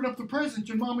and you open up the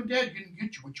presents and mom and dad didn't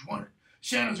get you what you wanted.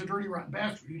 Santa's a dirty, rotten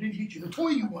bastard. He didn't get you the toy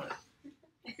you wanted.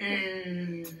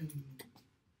 And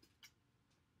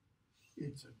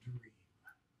it's a dream.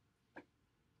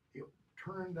 It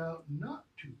turned out not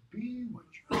to be what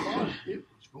you thought it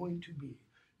was going to be.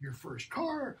 Your first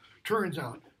car turns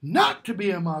out not to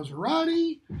be a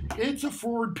Maserati. It's a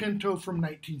Ford Pinto from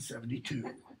 1972,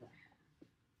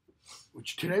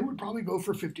 which today would probably go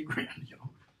for 50 grand, you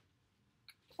know.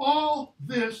 All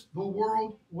this the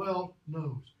world well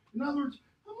knows. In other words,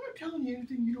 I'm not telling you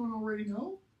anything you don't already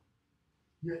know.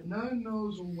 Yet none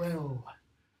knows well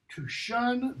to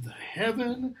shun the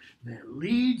heaven that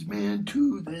leads men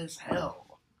to this hell.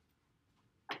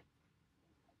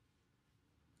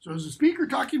 So is the speaker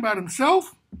talking about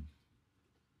himself?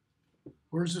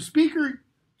 Or is the speaker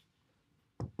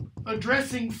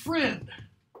addressing friend?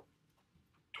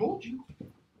 Told you.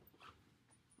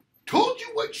 Told you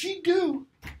what she'd do.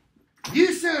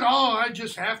 You said, oh, I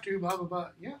just have to, blah, blah, blah.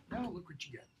 Yeah, now look what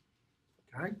you get.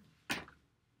 Okay?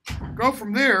 Go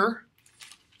from there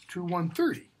to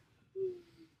 130.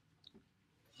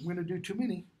 I'm going to do too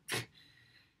many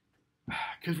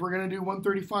because we're going to do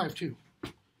 135 too.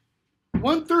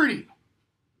 130.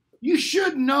 You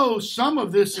should know some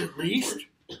of this at least.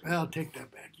 Well, take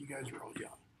that back. You guys are all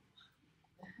young.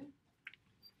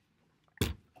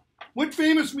 What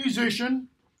famous musician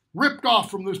ripped off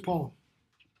from this poem?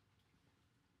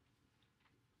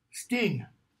 Sting.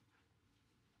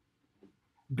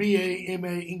 B.A.,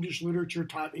 M.A., English literature,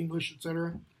 taught English,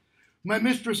 etc. My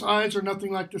Mistress' Eyes Are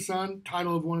Nothing Like the Sun,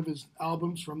 title of one of his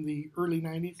albums from the early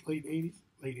 90s, late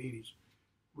 80s,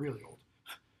 really old.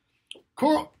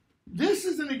 Coral, this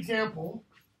is an example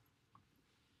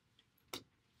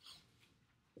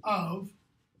of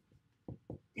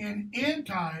an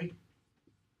anti-blazon.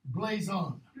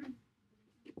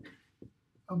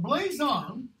 A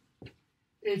blazon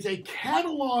is a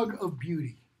catalog of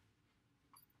beauty.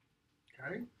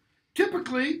 Okay?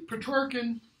 Typically,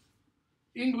 Petrarchan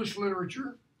English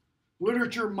literature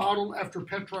modeled after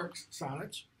Petrarch's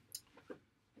sonnets,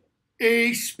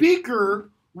 a speaker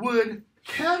would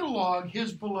catalog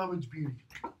his beloved's beauty.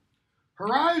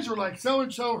 Her eyes are like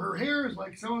so-and-so, her hair is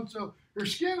like so-and-so, her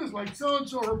skin is like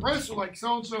so-and-so, her breasts are like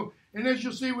so-and-so, and as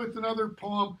you'll see with another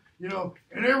poem, you know,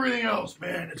 and everything else,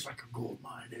 man, it's like a gold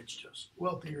mine. It's just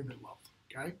wealthier than wealth,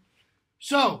 okay?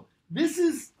 So, this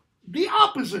is the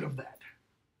opposite of that.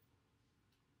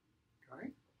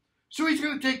 So he's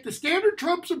going to take the standard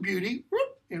tropes of beauty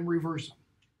and reverse them.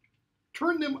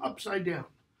 Turn them upside down.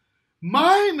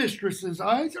 My mistress's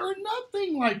eyes are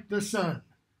nothing like the sun.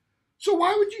 So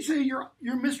why would you say your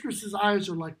mistress's eyes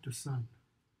are like the sun?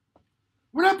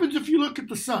 What happens if you look at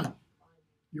the sun?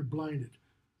 You're blinded.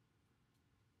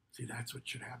 See, that's what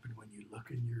should happen when you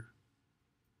look in your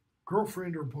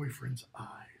girlfriend or boyfriend's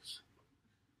eyes.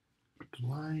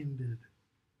 Blinded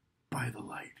by the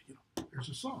light. You know, there's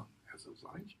a song that has those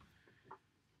lines.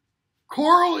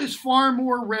 Coral is far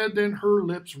more red than her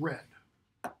lips red.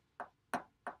 Okay.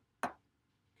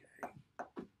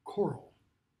 Coral.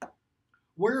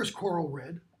 Where is coral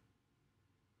red?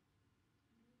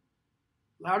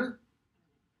 Louder?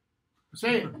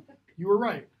 Say it. You were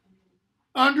right.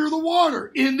 Under the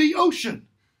water, in the ocean.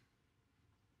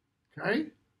 Okay?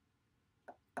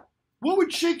 What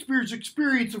would Shakespeare's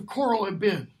experience of coral have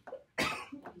been?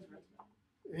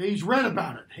 He's read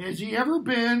about it. Has he ever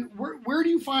been? Where do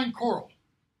you find coral?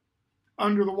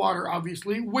 Under the water,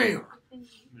 obviously. Where?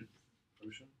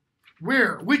 Ocean?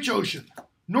 Where? Which ocean?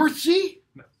 North Sea?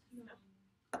 No.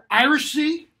 Irish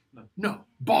Sea? No. No.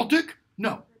 Baltic?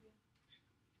 No.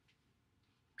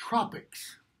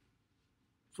 Tropics.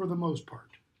 For the most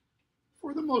part.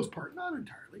 For the most part. Not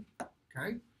entirely.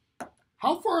 Okay?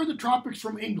 How far are the tropics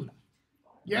from England?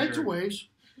 Yeah, it's a ways.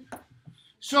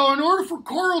 So in order for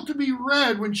coral to be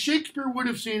red, when Shakespeare would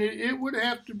have seen it, it would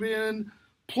have to have been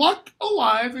plucked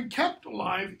alive and kept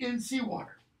alive in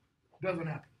seawater. Doesn't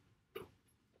happen.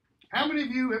 How many of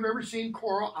you have ever seen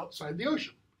coral outside the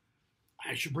ocean?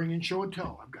 I should bring in show and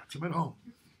tell. I've got some at home.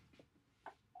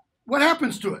 What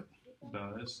happens to it?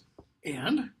 Dies.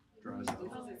 And? Dries out.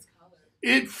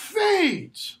 It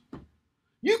fades.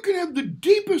 You can have the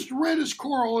deepest, reddest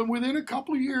coral, and within a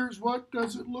couple of years, what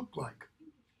does it look like?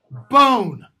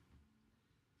 Bone.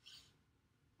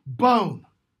 Bone.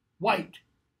 White.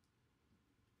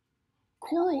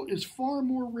 Coral is far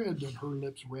more red than her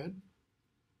lips red.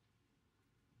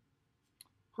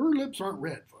 Her lips aren't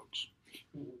red, folks.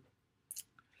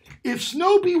 If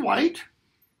snow be white,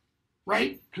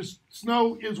 right? Because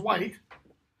snow is white.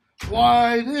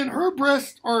 Why, then her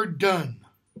breasts are done.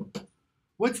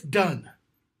 What's done?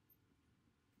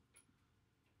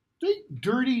 Think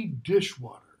dirty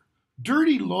dishwater,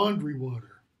 dirty laundry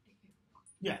water.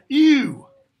 Yeah, ew.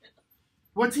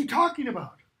 What's he talking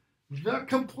about? The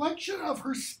complexion of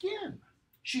her skin.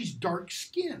 She's dark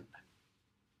skinned.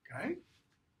 Okay?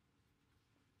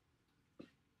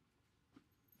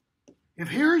 If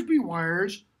hairs be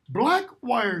wires, black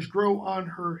wires grow on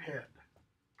her head.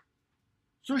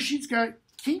 So she's got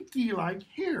kinky like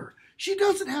hair. She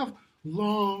doesn't have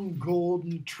long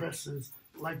golden tresses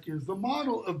like is the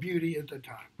model of beauty at the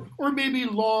time. Or maybe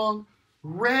long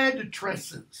red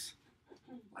tresses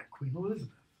like Queen Elizabeth.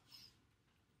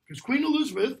 Because Queen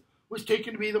Elizabeth was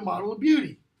taken to be the model of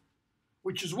beauty.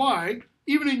 Which is why,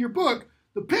 even in your book,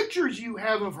 the pictures you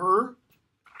have of her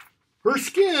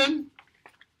skin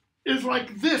is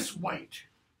like this white.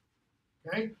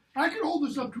 Okay? I can hold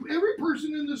this up to every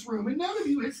person in this room, and none of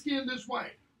you has skin this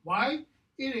white. Why?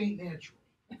 It ain't natural.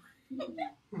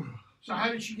 So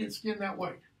how did she get skin that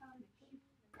white?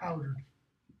 Powdered.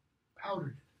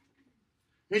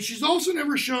 And she's also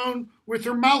never shown with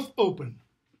her mouth open.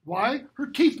 Why? Her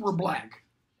teeth were black.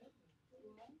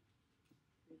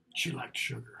 She liked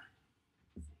sugar.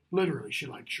 Literally, she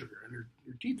liked sugar, and her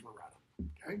teeth were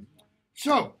rotten. Okay?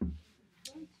 So,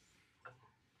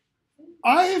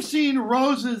 I have seen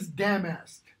roses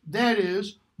damask, that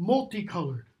is,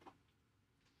 multicolored.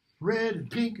 Red and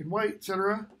pink and white,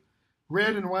 etc.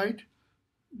 Red and white.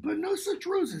 But no such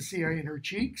roses see I in her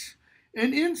cheeks.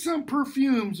 And in some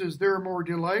perfumes is there more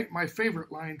delight, my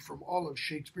favorite line from all of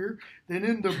Shakespeare, than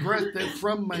in the breath that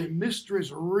from my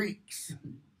mistress reeks.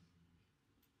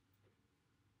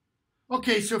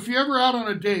 Okay, so if you're ever out on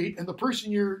a date and the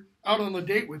person you're out on the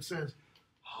date with says,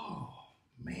 oh,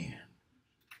 man,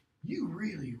 you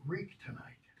really reek tonight.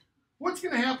 What's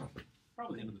going to happen?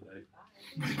 Probably end of the day.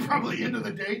 Probably end of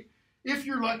the date, if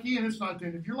you're lucky and it's not the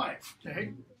end of your life,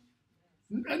 okay?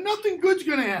 And nothing good's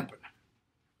going to happen.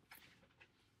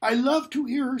 I love to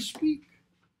hear her speak.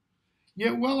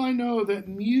 Yet well I know that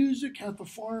music hath a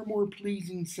far more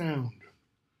pleasing sound.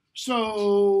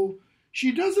 So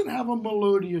she doesn't have a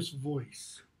melodious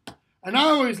voice. And I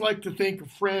always like to think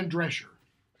of Fran Drescher.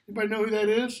 Anybody know who that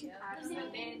is? Yeah.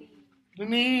 The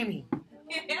nanny.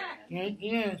 Okay?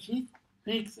 Yeah, she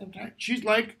thinks sometimes. She's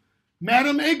like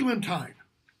Madame Eglantine,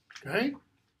 okay,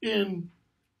 in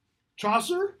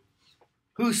Chaucer,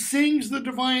 who sings the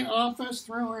divine office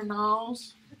through her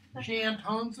nose. She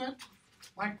intones it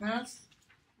like this,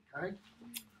 okay.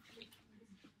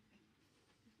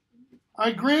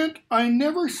 I grant I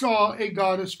never saw a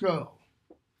goddess go.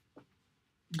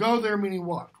 Go there meaning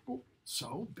walk.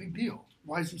 So, big deal.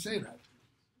 Why does he say that?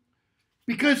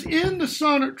 Because in the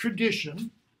sonnet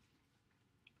tradition,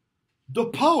 the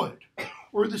poet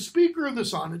or the speaker of the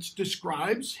sonnets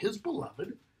describes his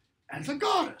beloved as a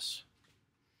goddess.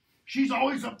 She's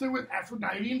always up there with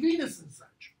Aphrodite and Venus and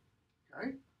such.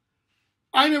 Okay?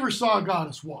 I never saw a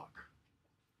goddess walk.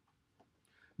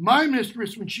 My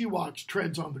mistress, when she walks,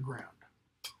 treads on the ground.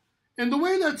 And the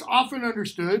way that's often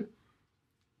understood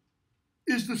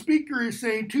is the speaker is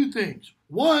saying two things.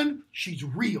 One, she's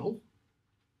real.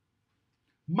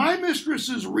 My mistress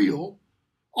is real.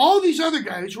 All these other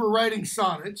guys who are writing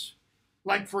sonnets,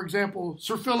 like, for example,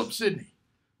 Sir Philip Sidney,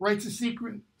 writes a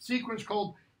sequence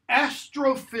called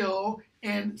Astrophil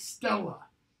and Stella.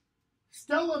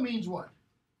 Stella means what?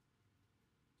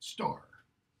 Star.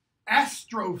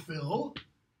 Astrophil,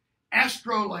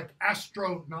 astro like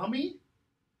astronomy,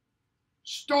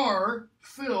 star,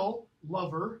 Phil,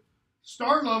 lover,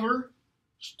 star lover,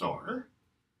 star.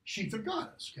 She's a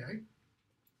goddess, okay?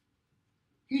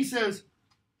 He says,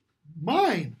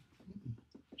 mine,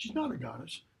 she's not a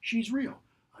goddess, she's real.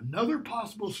 Another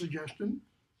possible suggestion,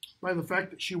 by the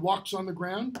fact that she walks on the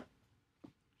ground,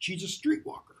 she's a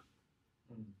streetwalker.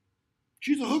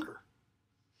 She's a hooker.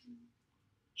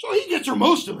 So he gets her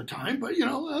most of the time, but,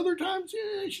 other times,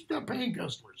 yeah, she's got paying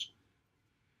customers.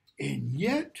 And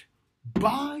yet,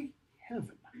 by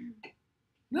heaven,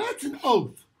 that's an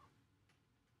oath.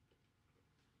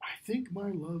 I think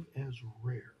my love as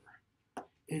rare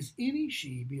as any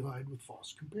she belied with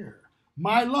false compare.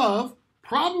 My love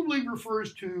probably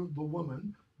refers to the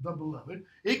woman, the beloved.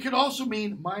 It could also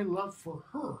mean my love for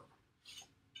her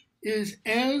is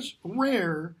as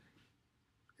rare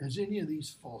as any of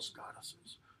these false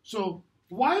goddesses. So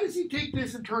why does he take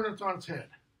this and turn it on its head?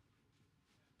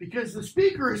 Because the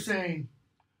speaker is saying,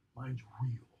 mine's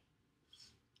real.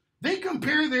 They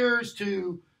compare theirs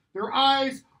to, their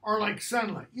eyes are like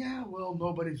sunlight. Yeah, well,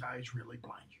 nobody's eyes really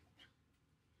blind you.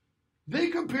 They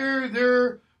compare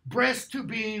their breasts to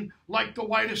being like the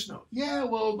whitest snow. Yeah,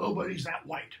 well, nobody's that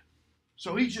white.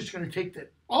 So he's just going to take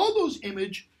all those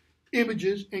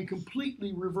images and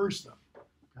completely reverse them.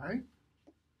 Okay?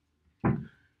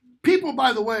 People,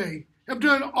 by the way, have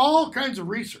done all kinds of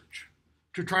research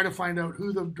to try to find out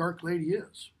who the Dark Lady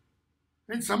is.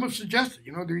 And some have suggested,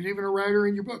 there's even a writer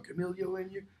in your book, Amelia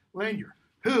Lanier,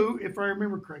 who, if I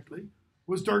remember correctly,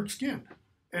 was dark-skinned.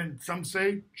 And some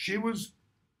say she was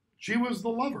the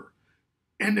lover.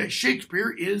 And that Shakespeare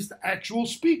is the actual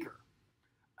speaker.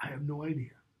 I have no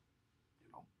idea.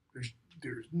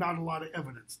 There's not a lot of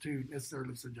evidence to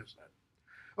necessarily suggest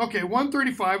that. Okay,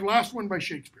 135, last one by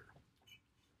Shakespeare.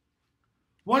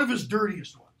 One of his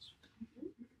dirtiest ones.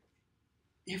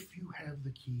 If you have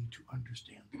the key to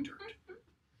understand the dirt,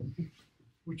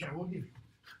 which I will give you.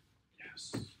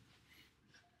 Yes.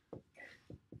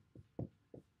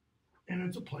 And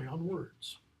it's a play on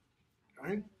words.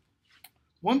 Okay?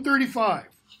 135.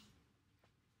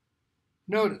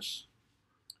 Notice.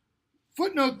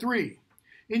 Footnote 3.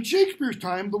 In Shakespeare's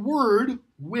time, the word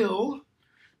will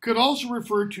could also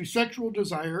refer to sexual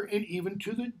desire and even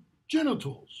to the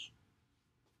genitals.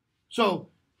 So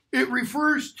it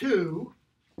refers to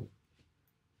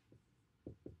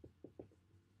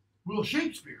Will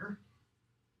Shakespeare,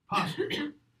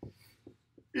 possibly.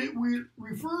 It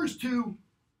refers to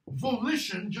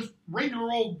volition, just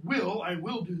regular old will, I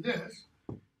will do this.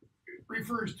 It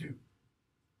refers to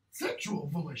sexual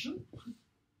volition,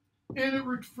 and it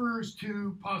refers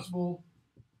to possible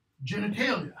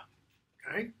genitalia.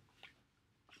 Okay?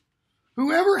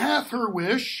 Whoever hath her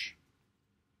wish,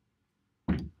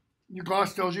 your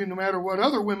gloss tells you, no matter what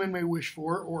other women may wish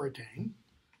for or attain,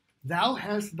 thou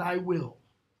hast thy will.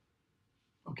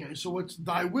 Okay, so what's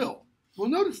thy will? Well,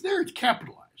 notice there it's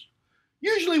capitalized.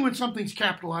 Usually when something's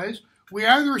capitalized, we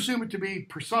either assume it to be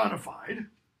personified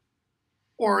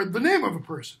or the name of a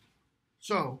person.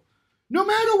 So, no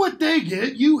matter what they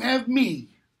get, you have me,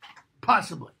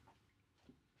 possibly.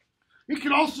 It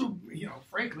could also,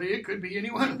 frankly, it could be any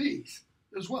one of these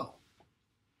as well.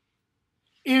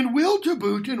 And will to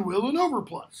boot and will an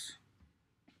overplus.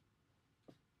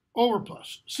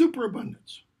 Overplus,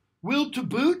 superabundance. Will to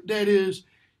boot, that is,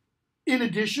 in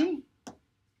addition,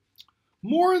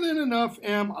 more than enough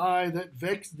am I that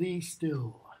vex thee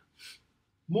still.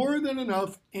 More than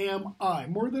enough am I.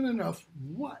 More than enough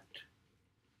what?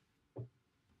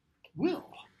 Will.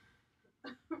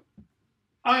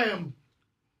 I am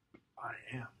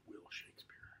Will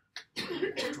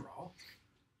Shakespeare. After all,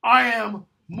 I am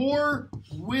more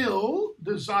will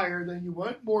desire than you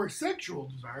want, more sexual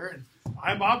desire, and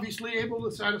I'm obviously able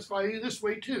to satisfy you this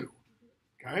way too.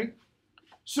 Okay?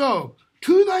 So,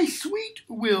 to thy sweet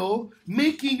will,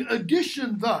 making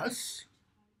addition thus,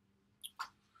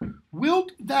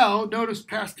 wilt thou, notice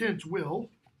past tense will,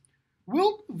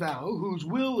 wilt thou, whose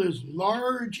will is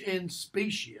large and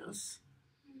spacious,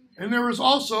 and there is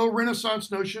also a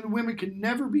Renaissance notion women can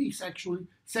never be sexually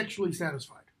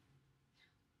satisfied.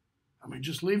 I mean,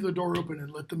 just leave the door open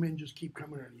and let the men just keep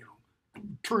coming in,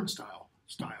 turnstile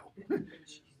style.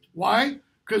 Why?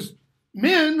 Because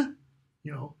men,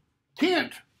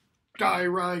 can't die,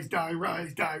 rise,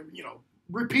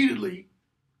 repeatedly.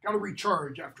 Got to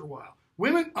recharge after a while.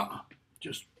 Women,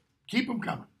 just keep them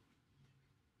coming.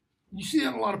 You see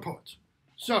that in a lot of poets.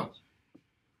 So,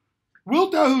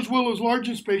 wilt thou whose will is large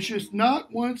and spacious,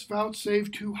 not once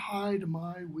vouchsafe to hide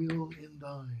my will in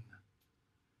thine?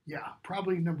 Yeah,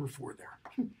 probably number 4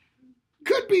 there.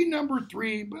 Could be number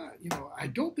 3, but, I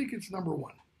don't think it's number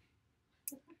 1.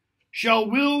 Shall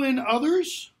will in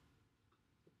others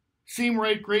seem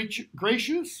right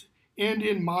gracious, and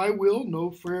in my will no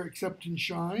fair acceptance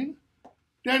shine?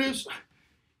 That is,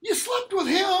 you slept with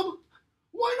him.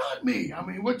 Why not me? I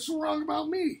mean, what's so wrong about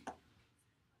me?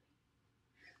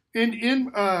 And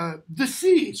in the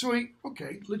sea, so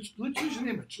let's use an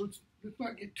image. Let's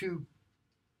not get too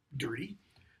dirty.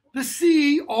 The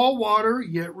sea, all water,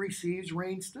 yet receives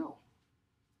rain still.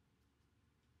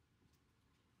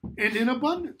 And in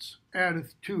abundance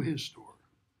addeth to his store.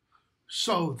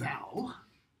 So thou,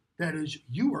 that is,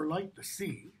 you are like the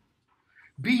sea,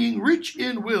 being rich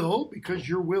in will, because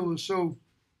your will is so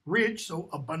rich, so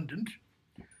abundant,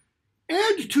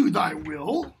 add to thy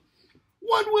will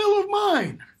one will of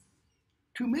mine,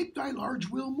 to make thy large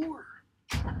will more.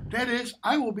 That is,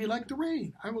 I will be like the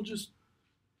rain. I will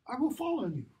fall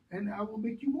on you, and I will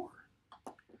make you more.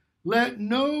 Let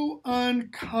no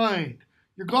unkind.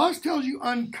 Your gloss tells you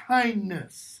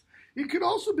unkindness. It could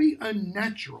also be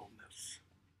unnaturalness.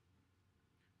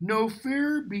 No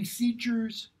fair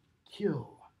beseechers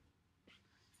kill.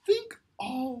 Think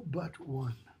all but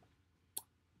one,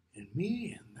 and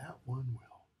me and that one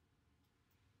will.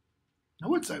 Now,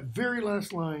 what's that very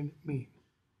last line mean?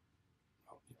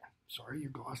 Oh, yeah. Sorry, your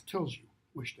gloss tells you.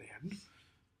 Wish they hadn't.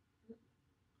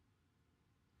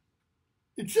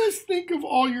 It says, think of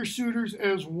all your suitors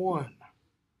as one.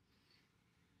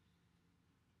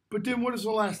 But then what does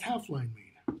the last half line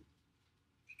mean?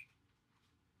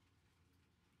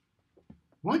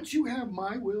 Once you have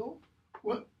my will,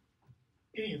 what?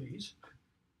 Any of these.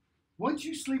 Once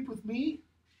you sleep with me,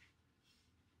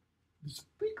 the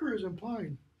speaker is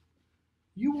implying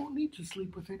you won't need to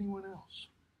sleep with anyone else.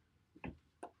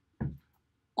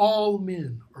 All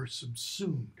men are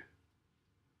subsumed,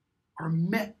 are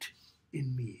met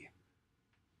in me.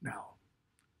 Now,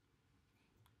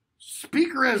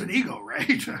 speaker has an ego,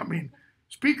 right? I mean,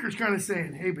 speaker's kind of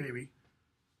saying, hey, baby,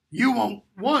 you won't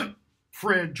want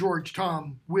Fred, George,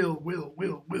 Tom, Will,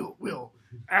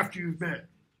 after you've met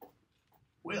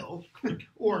Will,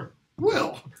 or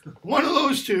Will, one of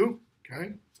those two,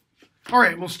 okay? All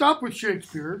right, we'll stop with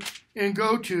Shakespeare and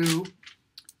go to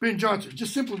Ben Jonson,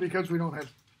 just simply because we don't have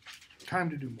time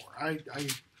to do more.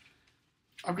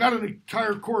 I've got an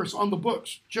entire course on the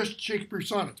books, just Shakespeare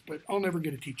Sonnets, but I'll never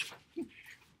get a teacher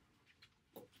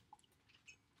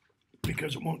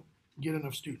because it won't get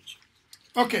enough students.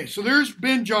 Okay, so there's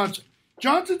Ben Jonson.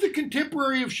 Jonson's a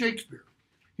contemporary of Shakespeare.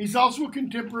 He's also a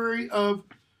contemporary of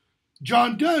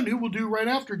John Donne, who will do right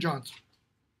after Jonson.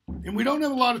 And we don't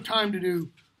have a lot of time to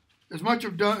do as much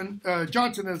of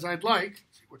Jonson as I'd like.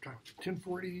 Let's see, what time is it?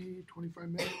 10:40, 25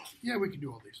 minutes? Yeah, we can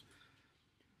do all these.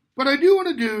 But I do want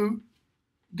to do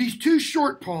these two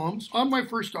short poems, On My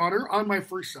First Daughter, On My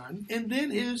First Son, and then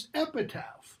his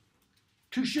epitaph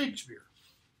to Shakespeare.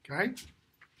 Okay?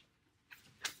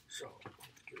 So,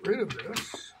 get rid of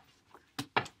this.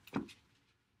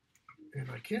 And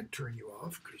I can't turn you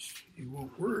off because you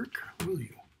won't work, will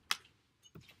you?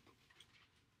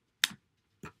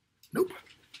 Nope.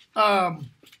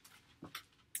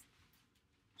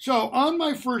 So, On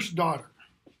My First Daughter.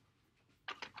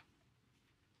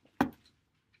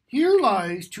 Here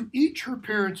lies to each her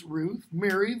parents' ruth,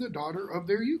 Mary, the daughter of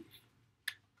their youth.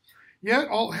 Yet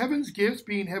all heaven's gifts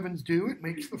being heaven's due, it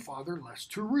makes the father less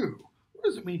to rue. What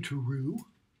does it mean to rue?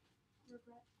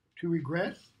 To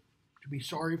regret, to be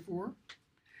sorry for.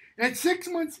 At 6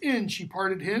 months in, she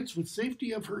parted hence with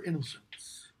safety of her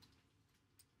innocence.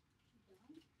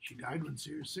 She died when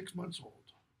she was 6 months old.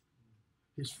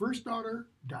 His first daughter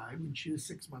died when she was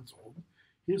 6 months old.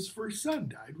 His first son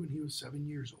died when he was 7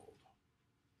 years old.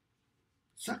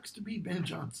 Sucks to be Ben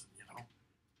Jonson, you know.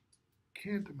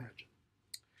 Can't imagine.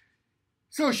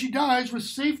 So she dies with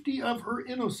safety of her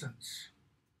innocence,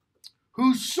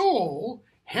 whose soul,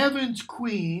 heaven's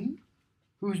queen,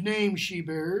 whose name she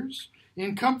bears,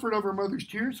 in comfort of her mother's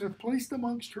tears, hath placed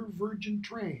amongst her virgin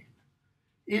train.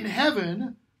 In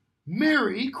heaven,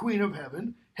 Mary, queen of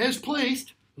heaven, has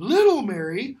placed little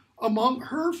Mary among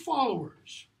her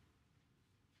followers.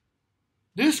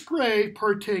 This grave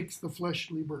partakes the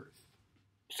fleshly birth.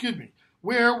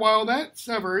 Where, while that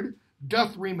severed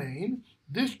doth remain,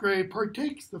 this grave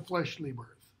partakes the fleshly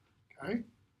birth, okay?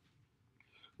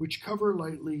 Which cover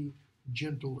lightly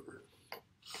gentle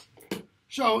earth.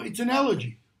 So it's an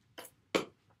elegy.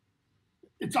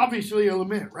 It's obviously a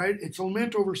lament, right? It's a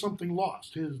lament over something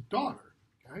lost, his daughter,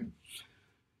 okay?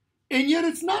 And yet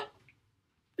it's not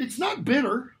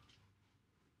bitter.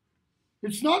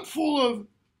 It's not full of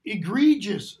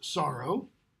egregious sorrow.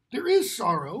 There is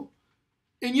sorrow.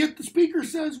 And yet the speaker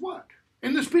says what?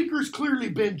 And the speaker is clearly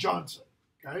Ben Jonson,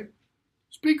 okay?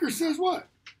 Speaker says what?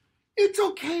 It's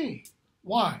okay.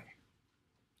 Why?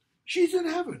 She's in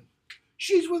heaven.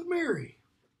 She's with Mary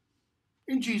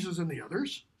and Jesus and the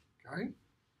others, okay?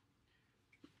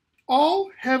 All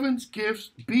heaven's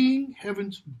gifts being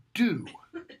heaven's due.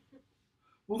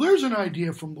 Well, there's an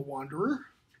idea from the wanderer.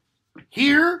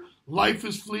 Here, life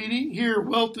is fleeting. Here,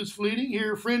 wealth is fleeting.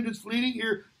 Here, friend is fleeting.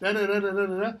 Here,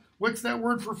 da-da-da-da-da-da. What's that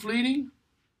word for fleeting?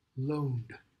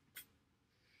 Loaned.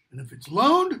 And if it's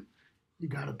loaned, you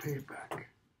got to pay it back.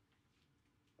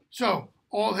 So,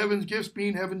 all heaven's gifts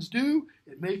being heaven's due,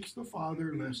 it makes the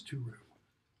Father less to rue.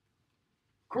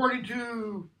 According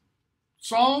to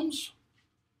Psalms,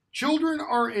 children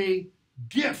are a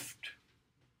gift.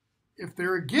 If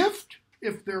they're a gift,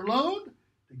 if they're loaned,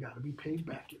 they got to be paid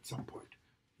back at some point.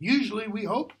 Usually, we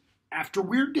hope, after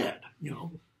we're dead, you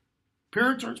know.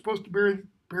 Parents aren't supposed to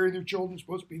bury their children. It's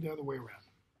supposed to be the other way around.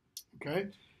 Okay?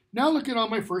 Now look at On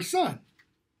My First Son.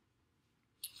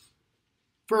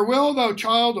 Farewell, thou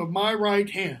child of my right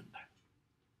hand.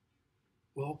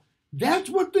 Well, that's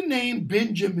what the name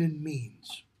Benjamin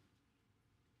means.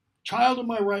 Child of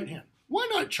my right hand. Why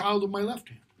not child of my left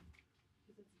hand?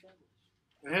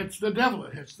 It's the devil.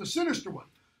 It's the sinister one.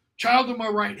 Child of my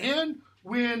right hand,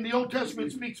 when the Old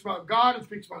Testament speaks about God and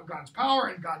speaks about God's power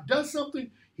and God does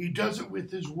something, he does it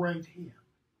with his right hand.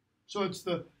 So it's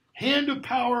the hand of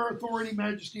power, authority,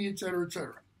 majesty, etc.,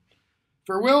 etc.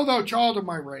 Farewell, thou child of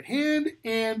my right hand,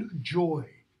 and joy.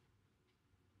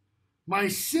 My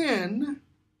sin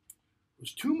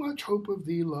was too much hope of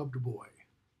thee, loved boy.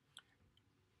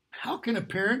 How can a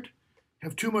parent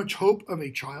have too much hope of a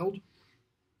child?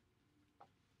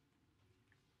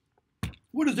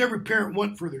 What does every parent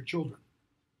want for their children?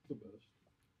 The best.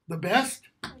 The best?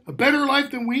 A better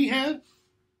life than we had?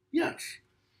 Yes.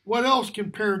 What else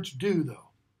can parents do, though?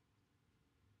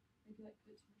 Maybe like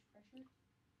put too much pressure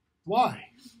Why?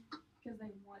 because they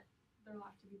want their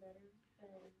life to be better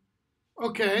than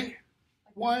Okay. like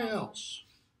Why their own else?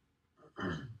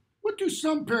 What do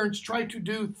some parents try to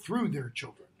do through their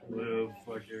children? Live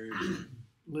vicariously.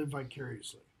 Live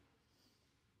vicariously.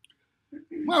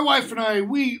 My wife and I,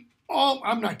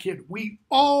 I'm not kidding, we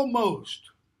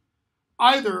almost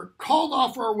either called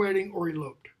off our wedding or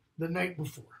eloped the night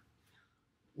before.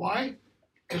 Why?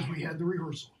 Because we had the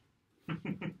rehearsal.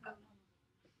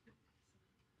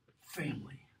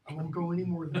 Family. I won't go any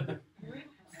more than that.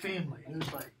 Family. It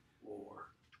was like, war.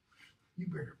 You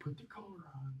better put the collar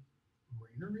on,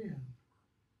 rein her in.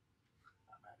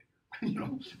 I'm out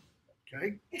of here.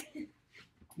 Okay? I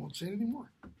won't say anything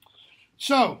more.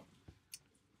 So,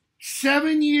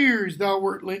 7 years thou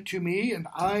wert lent to me, and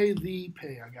I thee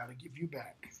pay. I got to give you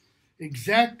back.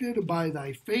 Exacted by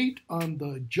thy fate on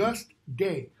the just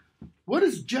day. What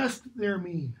does just there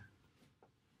mean?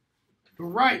 The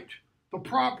right, the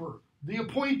proper, the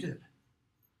appointed.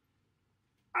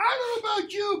 I don't know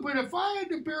about you, but if I had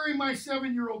to bury my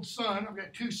 7-year-old son, I've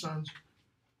got 2 sons,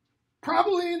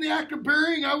 probably in the act of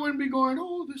burying, I wouldn't be going,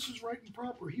 oh, this is right and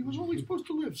proper. He was only supposed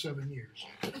to live 7 years.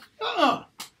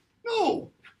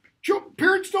 No.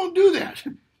 Parents don't do that.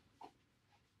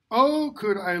 Oh,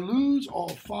 could I lose all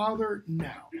father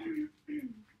now?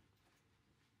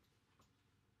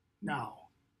 Now,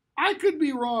 I could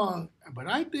be wrong, but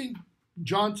I think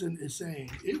Jonson is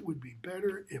saying it would be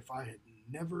better if I had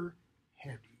never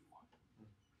had you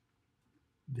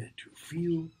than to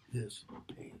feel this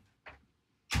pain.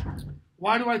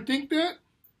 Why do I think that?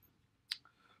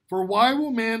 For why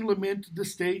will man lament the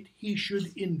state he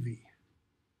should envy?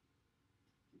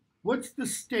 What's the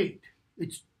state?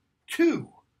 It's 2,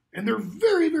 and they're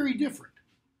very, very different.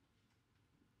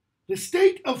 The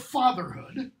state of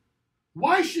fatherhood,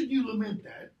 why should you lament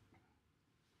that?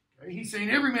 Okay, he's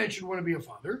saying every man should want to be a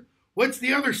father. What's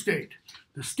the other state?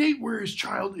 The state where his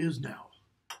child is now.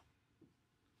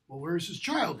 Well, where is his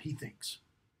child, he thinks?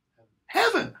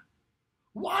 Heaven.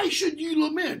 Why should you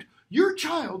lament your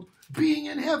child being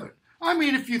in heaven? I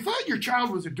mean, if you thought your child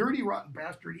was a dirty, rotten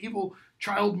bastard, evil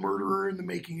child murderer in the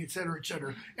making,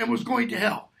 etc., and was going to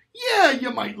hell, yeah, you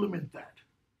might lament that.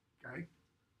 Okay?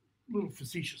 A little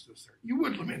facetiousness there. You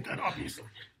would lament that, obviously.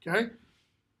 Okay?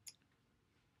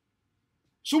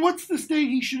 So what's the state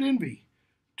he should envy?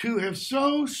 To have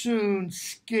so soon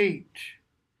escaped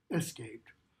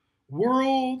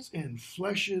worlds and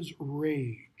flesh's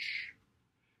rage,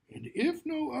 and if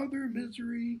no other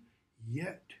misery,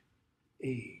 yet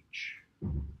age.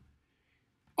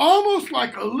 Almost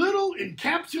like a little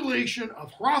encapsulation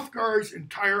of Hrothgar's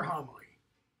entire homily.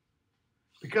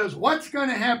 Because what's going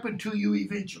to happen to you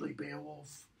eventually,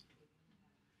 Beowulf?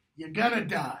 You're going to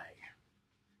die.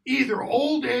 Either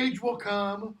old age will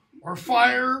come, or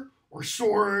fire, or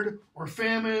sword, or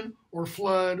famine, or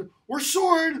flood, or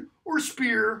sword, or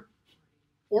spear,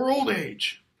 or old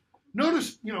age.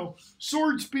 Notice,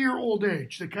 sword, spear, old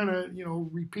age. They kind of,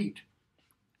 repeat.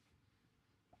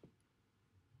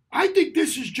 I think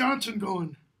this is Jonson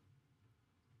going,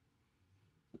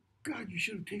 God, you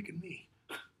should have taken me.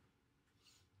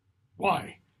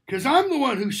 Why? Because I'm the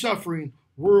one who's suffering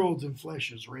worlds and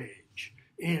flesh's rage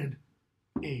and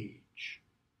age.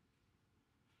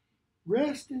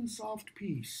 Rest in soft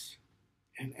peace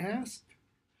and ask,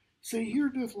 say, here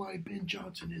doth lie Ben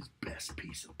Jonson his best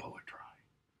piece of poetry.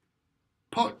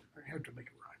 I have to make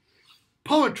it rhyme.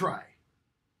 Poetry.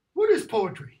 What is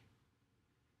poetry?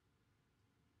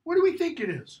 What do we think it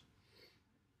is?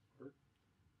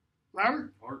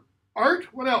 Louder? Art. Art?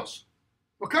 What else?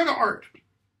 What kind of art?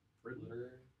 Literary.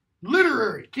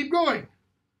 Literary. Keep going.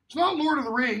 It's not Lord of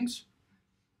the Rings.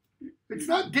 It's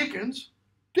not Dickens.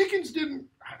 Dickens didn't,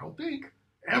 I don't think,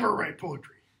 ever write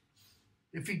poetry.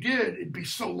 If he did, it'd be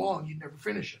so long you'd never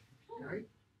finish it. Right?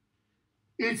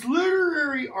 It's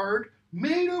literary art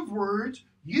made of words,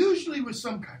 usually with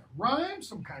some kind of rhyme,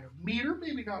 some kind of meter,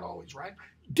 maybe not always rhyme.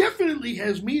 Definitely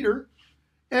has meter.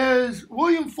 As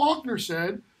William Faulkner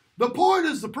said, the poet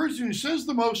is the person who says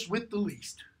the most with the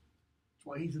least. That's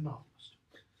why he's a novelist.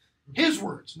 His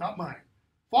words, not mine.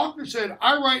 Faulkner said,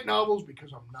 I write novels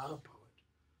because I'm not a poet.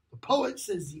 The poet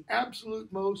says the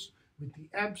absolute most with the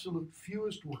absolute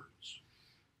fewest words.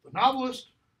 The novelist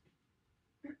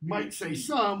might say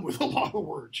some with a lot of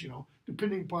words,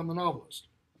 depending upon the novelist.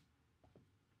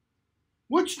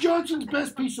 What's Jonson's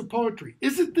best piece of poetry?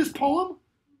 Is it this poem?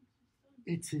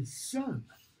 It's his son.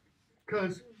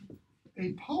 Because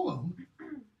a poem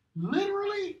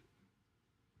literally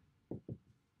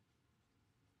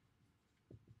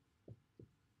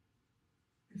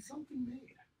is something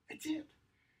made. That's it.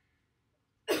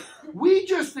 We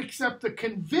just accept the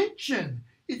convention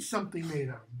it's something made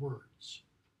out of words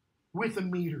with a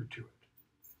meter to it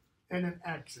and an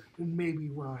accent and maybe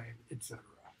rhyme, etc.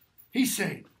 He's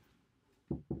saying,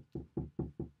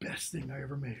 best thing I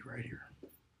ever made right here.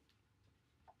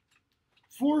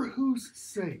 For whose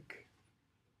sake?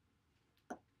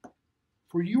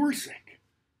 For your sake.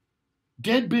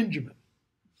 Dead Benjamin.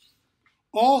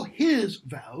 All his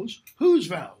vows, whose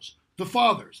vows? The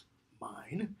Father's,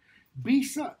 mine, be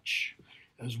such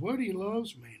as what he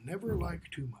loves may never like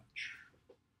too much.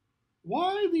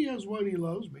 Why the as what he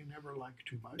loves may never like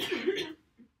too much?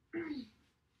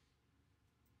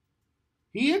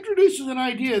 He introduces an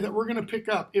idea that we're going to pick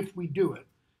up, if we do it,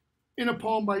 in a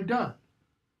poem by Donne.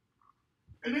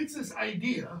 And it's this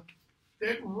idea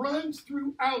that runs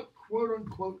throughout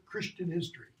quote-unquote Christian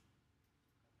history.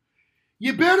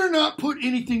 You better not put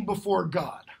anything before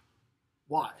God.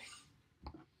 Why?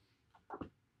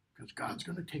 Because God's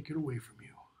going to take it away from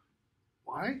you.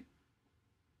 Why?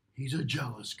 He's a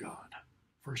jealous God.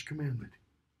 First commandment.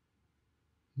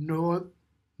 No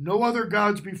other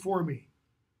gods before me.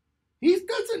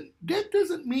 That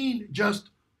doesn't mean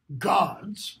just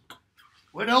gods.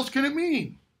 What else can it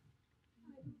mean?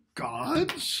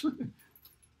 Gods?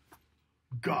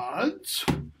 Gods?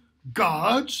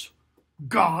 Gods?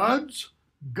 Gods?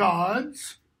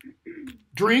 Gods?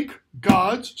 Drink?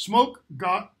 Gods? Smoke?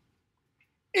 God?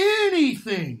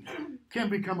 Anything can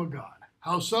become a god.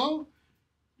 How so?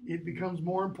 It becomes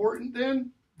more important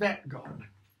than that God.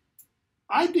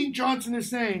 I think Jonson is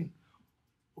saying,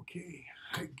 okay,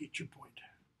 I get your point.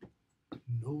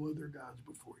 No other gods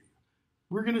before you.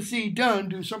 We're going to see Donne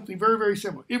do something very, very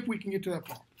similar, if we can get to that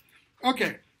poem.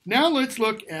 Okay, now let's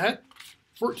look at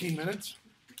 14 minutes.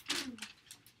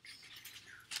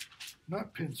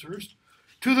 Not Penshurst.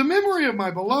 To the memory of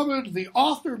my beloved, the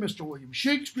author, Mr. William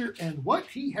Shakespeare, and what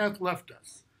he hath left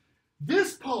us.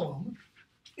 This poem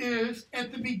is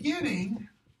at the beginning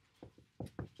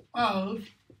of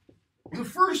the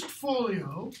first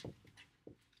folio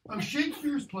of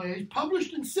Shakespeare's plays,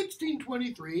 published in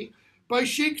 1623 by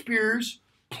Shakespeare's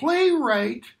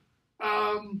playwright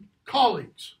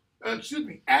colleagues.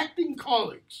 Acting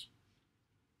colleagues.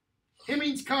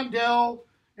 Hemmings, Condell,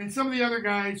 and some of the other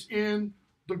guys in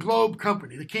the Globe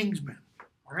Company, the King's Men.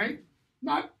 All right?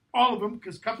 Not all of them,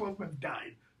 because a couple of them have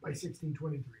died by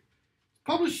 1623.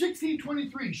 Published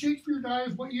 1623. Shakespeare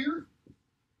dies what year?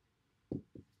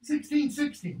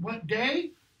 1616. What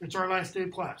day? It's our last day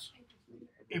of class.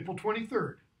 April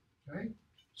 23rd. Okay?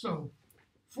 So,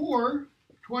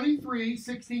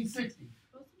 4/23/1660.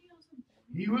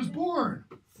 He was born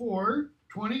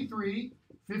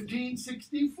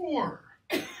 4/23/1564.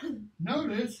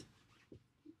 Notice,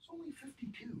 it's only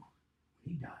 52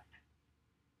 when he died.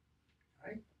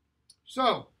 Okay?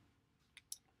 So,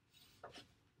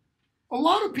 a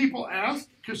lot of people ask,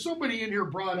 because somebody in here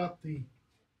brought up the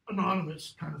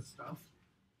anonymous kind of stuff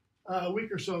a week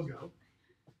or so ago.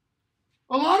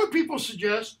 A lot of people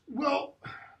suggest, well,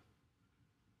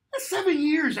 that's 7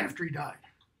 years after he died.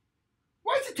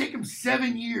 Why does it take him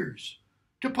 7 years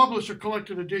to publish a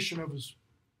collected edition of his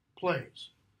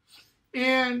plays?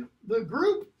 And the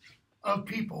group of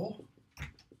people,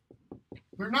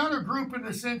 they're not a group in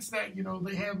the sense that,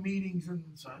 they have meetings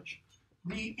and such.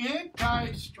 The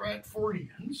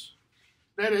anti-Stratfordians,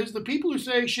 that is, the people who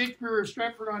say Shakespeare or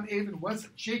Stratford-on-Avon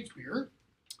wasn't Shakespeare,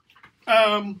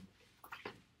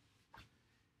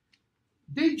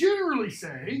 they generally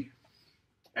say,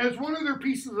 as one of their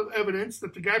pieces of evidence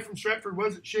that the guy from Stratford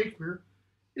wasn't Shakespeare,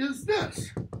 is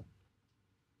this: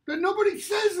 that nobody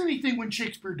says anything when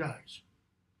Shakespeare dies.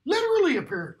 Literally,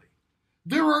 apparently.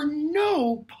 There are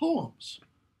no poems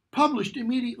published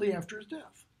immediately after his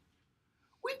death.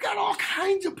 We've got all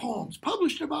kinds of poems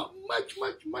published about much,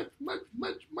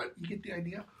 you get the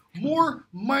idea, more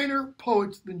minor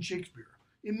poets than Shakespeare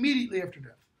immediately after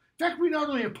death. In fact, we not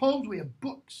only have poems, we have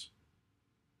books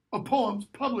of poems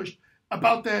published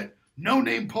about that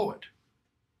no-name poet.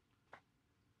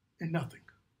 And nothing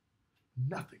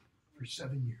for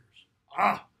 7 years.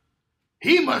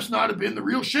 He must not have been the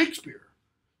real Shakespeare.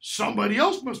 Somebody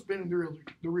else must have been in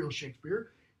the real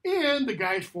Shakespeare, and the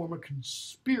guys form a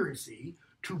conspiracy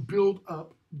to build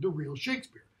up the real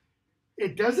Shakespeare.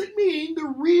 It doesn't mean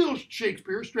the real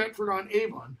Shakespeare,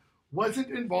 Stratford-on-Avon,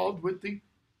 wasn't involved with the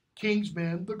King's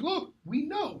Men, the Globe. We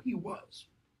know he was.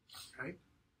 Okay?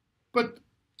 But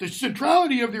the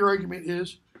centrality of the argument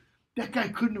is that guy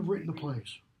couldn't have written the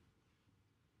plays.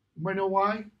 You might know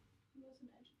why? He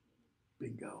wasn't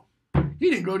educated. Bingo. He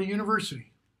didn't go to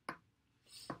university.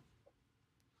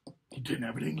 He didn't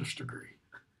have an English degree.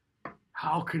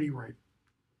 How could he write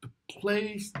the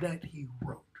plays that he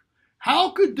wrote?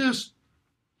 How could this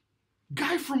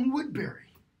guy from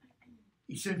Woodbury,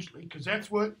 essentially, because that's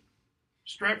what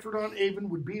Stratford-on-Avon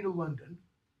would be to London,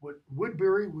 what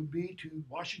Woodbury would be to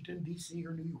Washington, D.C.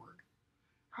 or New York,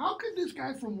 how could this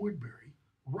guy from Woodbury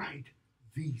write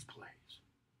these plays,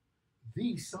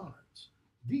 these sonnets,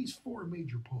 these 4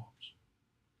 major poems?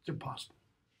 It's impossible.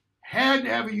 Had to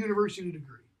have a university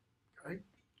degree. Okay?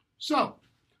 So,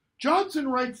 Jonson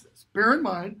writes this. Bear in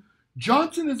mind,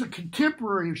 Jonson is a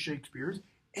contemporary of Shakespeare's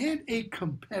and a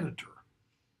competitor.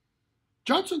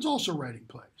 Jonson's also writing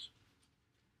plays.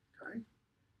 Okay?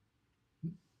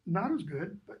 Not as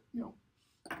good, but,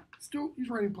 still he's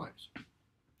writing plays.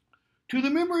 To the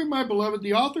memory of my beloved,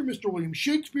 the author, Mr. William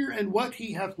Shakespeare, and what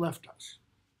he hath left us.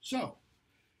 So,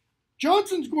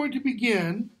 Jonson's going to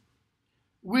begin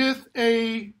with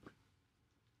a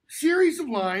series of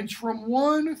lines from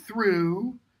 1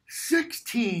 through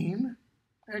 16,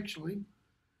 actually,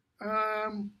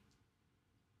 1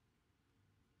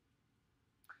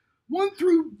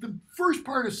 through the first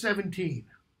part of 17.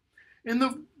 And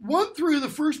the 1 through the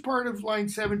first part of line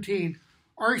 17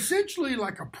 are essentially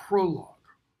like a prologue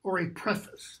or a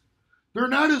preface. They're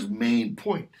not his main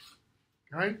point.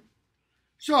 Right?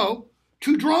 So,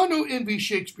 to draw no envy,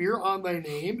 Shakespeare, on thy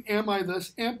name, am I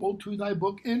thus ample to thy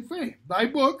book and fame. Thy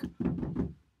book,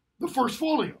 the first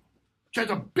folio, which has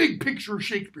a big picture of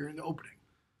Shakespeare in the opening.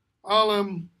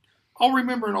 I'll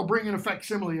remember and I'll bring in a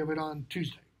facsimile of it on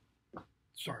Tuesday.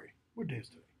 Sorry, what day is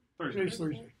today? Thursday. Today's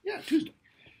Thursday. Yeah, Tuesday.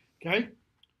 Okay?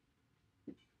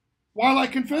 While I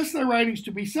confess thy writings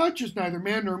to be such as neither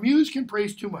man nor muse can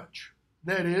praise too much.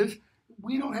 That is,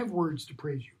 we don't have words to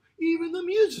praise you. Even the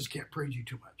muses can't praise you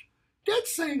too much.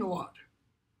 That's saying a lot.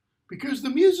 Because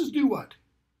the muses do what?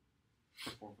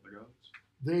 Perform for the gods.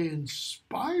 They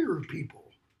inspire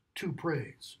people to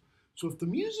praise. So if the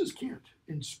muses can't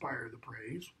inspire the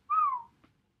praise,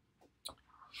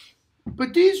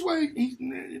 but these ways,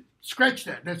 scratch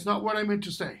that. That's not what I meant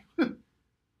to say.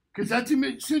 Because that's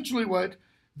essentially what,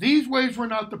 these ways were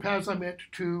not the paths I meant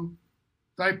to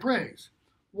thy praise.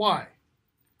 Why?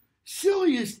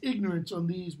 Silliest ignorance on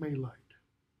these may light,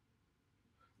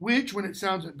 which, when it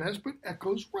sounds at best, but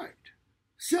echoes right.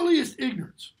 Silliest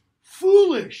ignorance,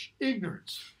 foolish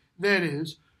ignorance, that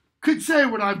is, could say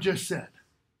what I've just said.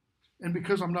 And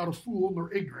because I'm not a fool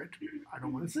nor ignorant, I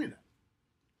don't want to say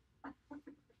that.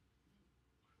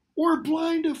 Or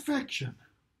blind affection,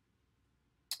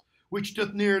 which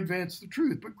doth ne'er advance the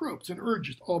truth, but gropes and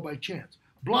urges all by chance.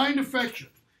 Blind affection.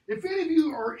 If any of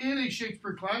you are in a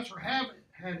Shakespeare class or have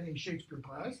had a Shakespeare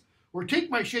class, or take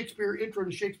my Shakespeare Intro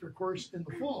to Shakespeare course in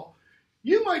the fall,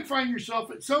 you might find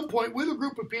yourself at some point with a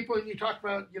group of people and you talk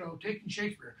about, taking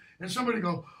Shakespeare. And somebody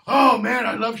go, oh man,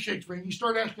 I love Shakespeare. And you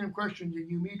start asking them questions and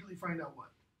you immediately find out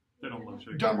what? They don't love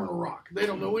Shakespeare. Dumber than a rock. They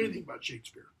don't know anything about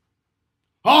Shakespeare.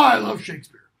 Oh, I love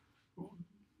Shakespeare.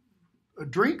 A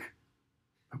drink?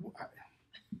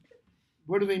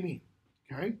 What do they mean?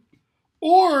 Okay.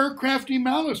 Or crafty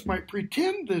malice might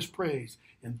pretend this praise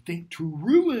and think to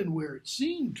ruin where it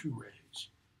seemed to raise.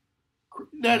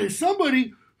 That is,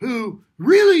 somebody who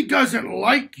really doesn't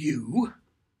like you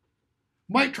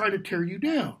might try to tear you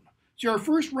down. See, our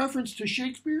first reference to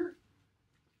Shakespeare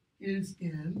is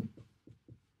in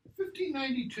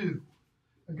 1592.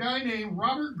 A guy named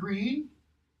Robert Greene,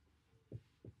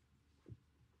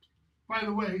 by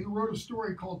the way, who wrote a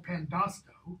story called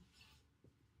Pandosto,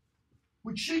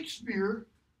 which Shakespeare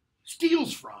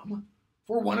steals from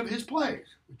for one of his plays.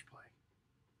 Which play?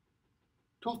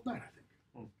 Twelfth Night, I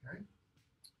think. Okay.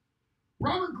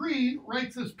 Robert Greene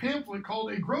writes this pamphlet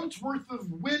called A Groat's Worth of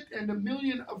Wit and a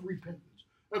Million of Repentance.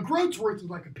 A groat's worth is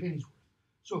like a penny's worth.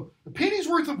 So a penny's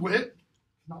worth of wit,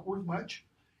 not worth much,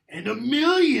 and a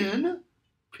million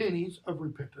pennies of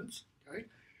repentance. Okay.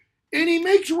 And he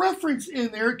makes reference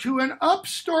in there to an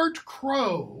upstart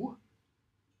crow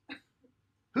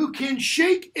who can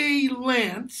shake a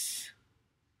lance,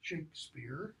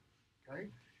 Shakespeare, okay,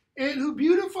 and who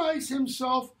beautifies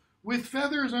himself with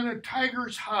feathers on a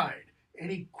tiger's hide. And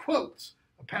he quotes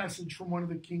a passage from one of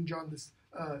the King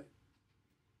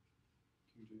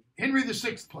Henry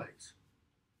VI plays.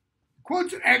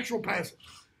 Quotes an actual passage.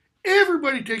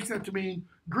 Everybody takes that to mean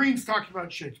Green's talking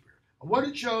about Shakespeare. And what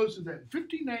it shows is that in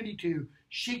 1592,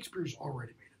 Shakespeare's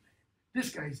already made a name.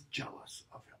 This guy's jealous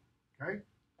of him. Okay?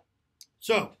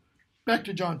 So, back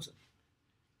to Jonson.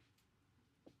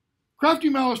 Crafty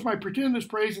malice might pretend this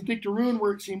praise and think to ruin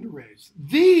where it seemed to raise.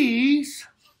 These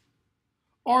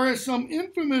are as some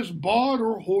infamous bawd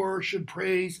or whore should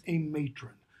praise a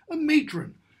matron. A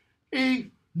matron.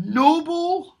 A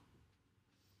noble,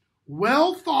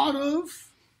 well thought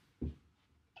of,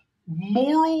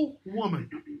 moral woman.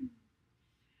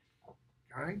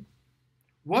 Okay?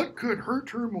 What could hurt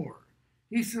her more?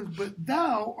 He says, but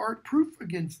thou art proof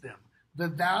against them. The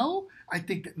thou, I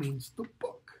think that means the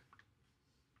book.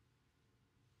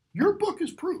 Your book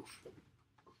is proof.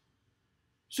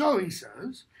 So he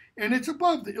says, and it's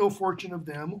above the ill fortune of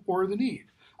them or the need.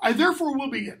 I therefore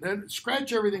will begin. Then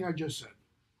scratch everything I just said.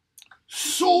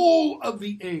 Soul of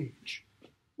the age.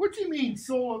 What do you mean,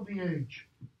 soul of the age?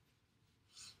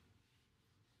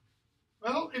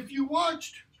 Well, if you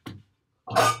watched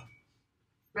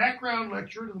background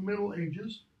lecture to the Middle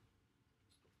Ages,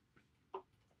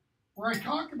 where I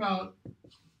talk about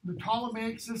the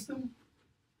Ptolemaic system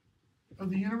of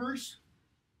the universe,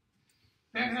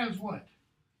 that has what?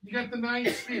 You got the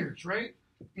 9 spheres, right?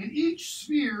 And each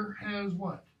sphere has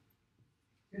what?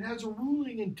 It has a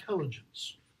ruling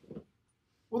intelligence.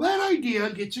 Well, that idea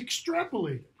gets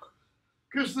extrapolated.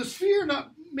 Because the sphere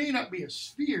may not be a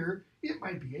sphere, it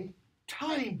might be a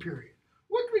time period.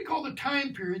 What do we call the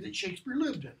time period that Shakespeare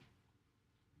lived in?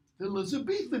 The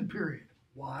Elizabethan period.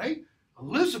 Why?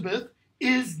 Elizabeth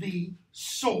is the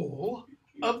soul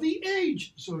of the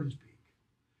age, so to speak.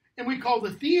 And we call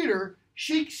the theater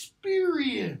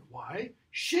Shakespearean. Why?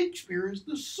 Shakespeare is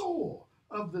the soul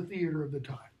of the theater of the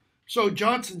time. So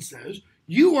Jonson says,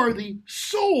 you are the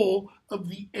soul of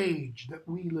the age that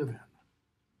we live in.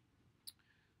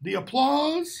 The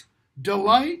applause,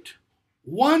 delight,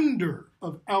 wonder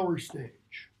of our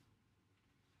stage.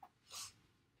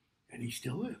 And he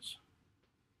still is.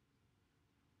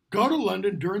 Go to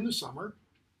London during the summer,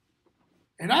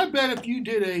 and I bet if you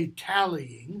did a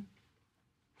tallying,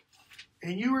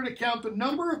 and you were to count the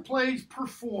number of plays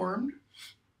performed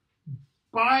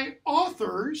by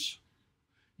authors,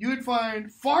 you would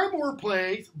find far more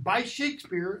plays by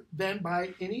Shakespeare than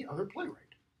by any other playwright.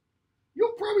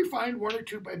 You'll probably find 1 or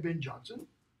 2 by Ben Jonson.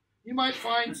 You might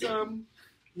find some,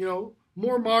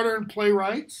 more modern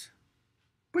playwrights.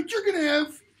 But you're going to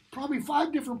have probably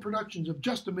 5 different productions of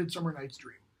just A Midsummer Night's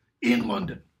Dream in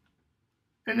London.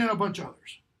 And then a bunch of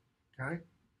others. Okay?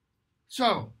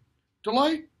 So,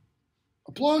 delight,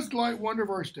 applause, delight, wonder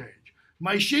of our stage.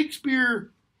 My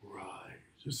Shakespeare rise.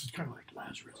 This is kind of like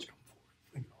Lazarus come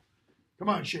forth. Come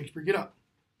on, Shakespeare, get up.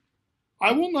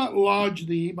 I will not lodge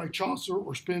thee by Chaucer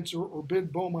or Spenser or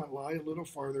bid Beaumont lie a little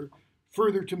further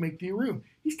to make thee room.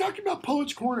 He's talking about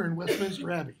Poets' Corner in Westminster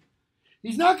Abbey.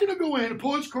 He's not going to go in a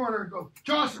Poets' Corner and go,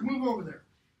 Chaucer, move over there.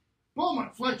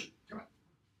 Beaumont, Fletcher, come on.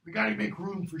 We got to make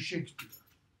room for Shakespeare.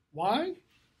 Why?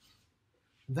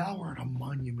 Thou art a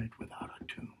monument without a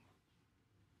tomb.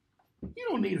 You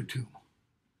don't need a tomb.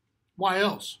 Why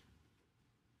else?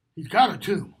 He's got a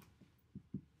tomb.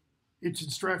 It's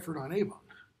in Stratford-on-Avon.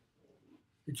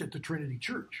 It's at the Trinity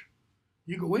Church.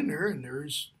 You go in there and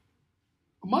there's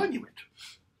a monument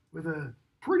with a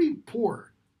pretty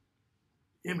poor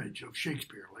image of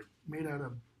Shakespeare, like made out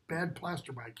of bad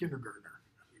plaster by a kindergartner.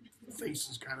 The face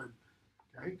is kind of,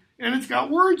 okay? And it's got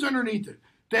words underneath it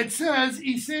that says,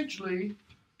 essentially,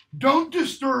 don't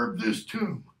disturb this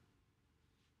tomb.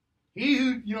 He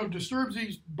who, disturbs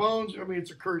these bones,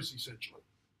 it's a curse, essentially.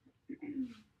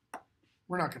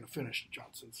 We're not going to finish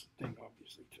Jonson's thing,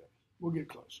 obviously, today. We'll get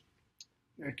close.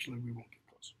 Actually, we won't get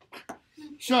close.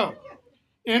 So,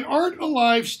 and art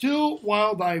alive still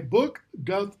while thy book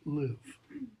doth live.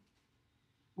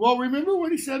 Well, remember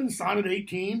what he said in Sonnet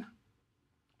 18?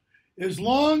 As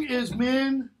long as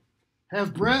men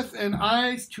have breath and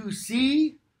eyes to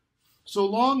see, so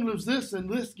long lives this, and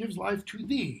this gives life to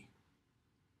thee.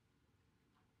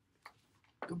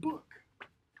 The book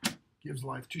gives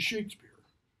life to Shakespeare.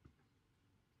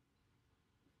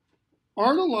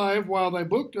 Art alive while thy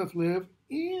book doth live,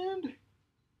 and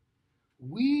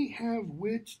we have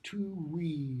wits to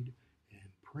read and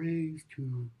praise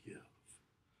to give.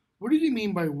 What did he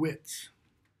mean by wits?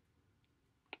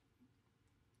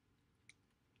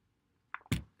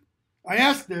 I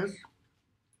ask this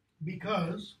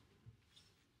because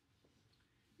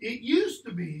it used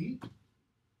to be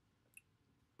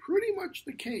pretty much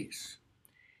the case.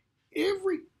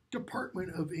 Every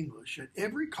department of English at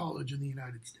every college in the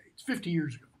United States, 50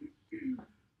 years ago,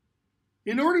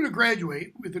 In order to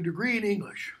graduate with a degree in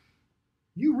English,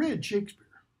 you read Shakespeare.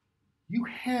 You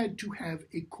had to have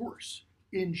a course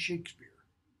in Shakespeare,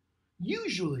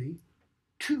 usually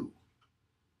 2.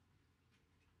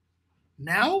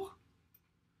 Now,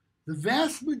 the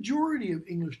vast majority of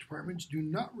English departments do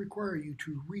not require you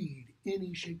to read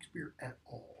any Shakespeare at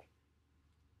all.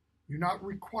 You're not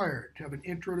required to have an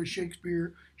intro to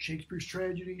Shakespeare, Shakespeare's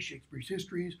tragedies, Shakespeare's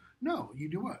histories. No, you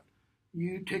do what?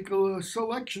 You take a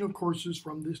selection of courses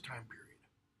from this time period.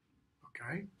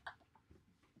 Okay?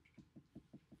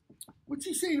 What's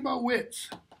he saying about wits?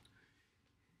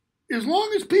 As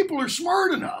long as people are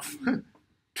smart enough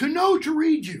to know to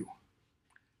read you,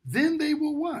 then they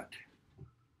will what?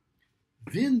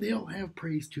 Then they'll have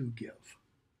praise to give.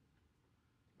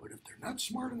 But if they're not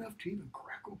smart enough to even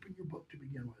crack open your book to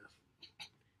begin with,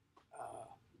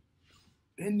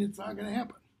 then it's not going to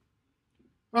happen.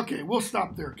 Okay, we'll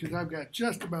stop there because I've got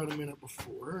just about a minute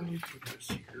before. Let me put this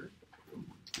here.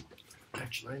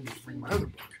 Actually, I need to bring my other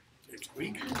book next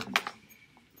week.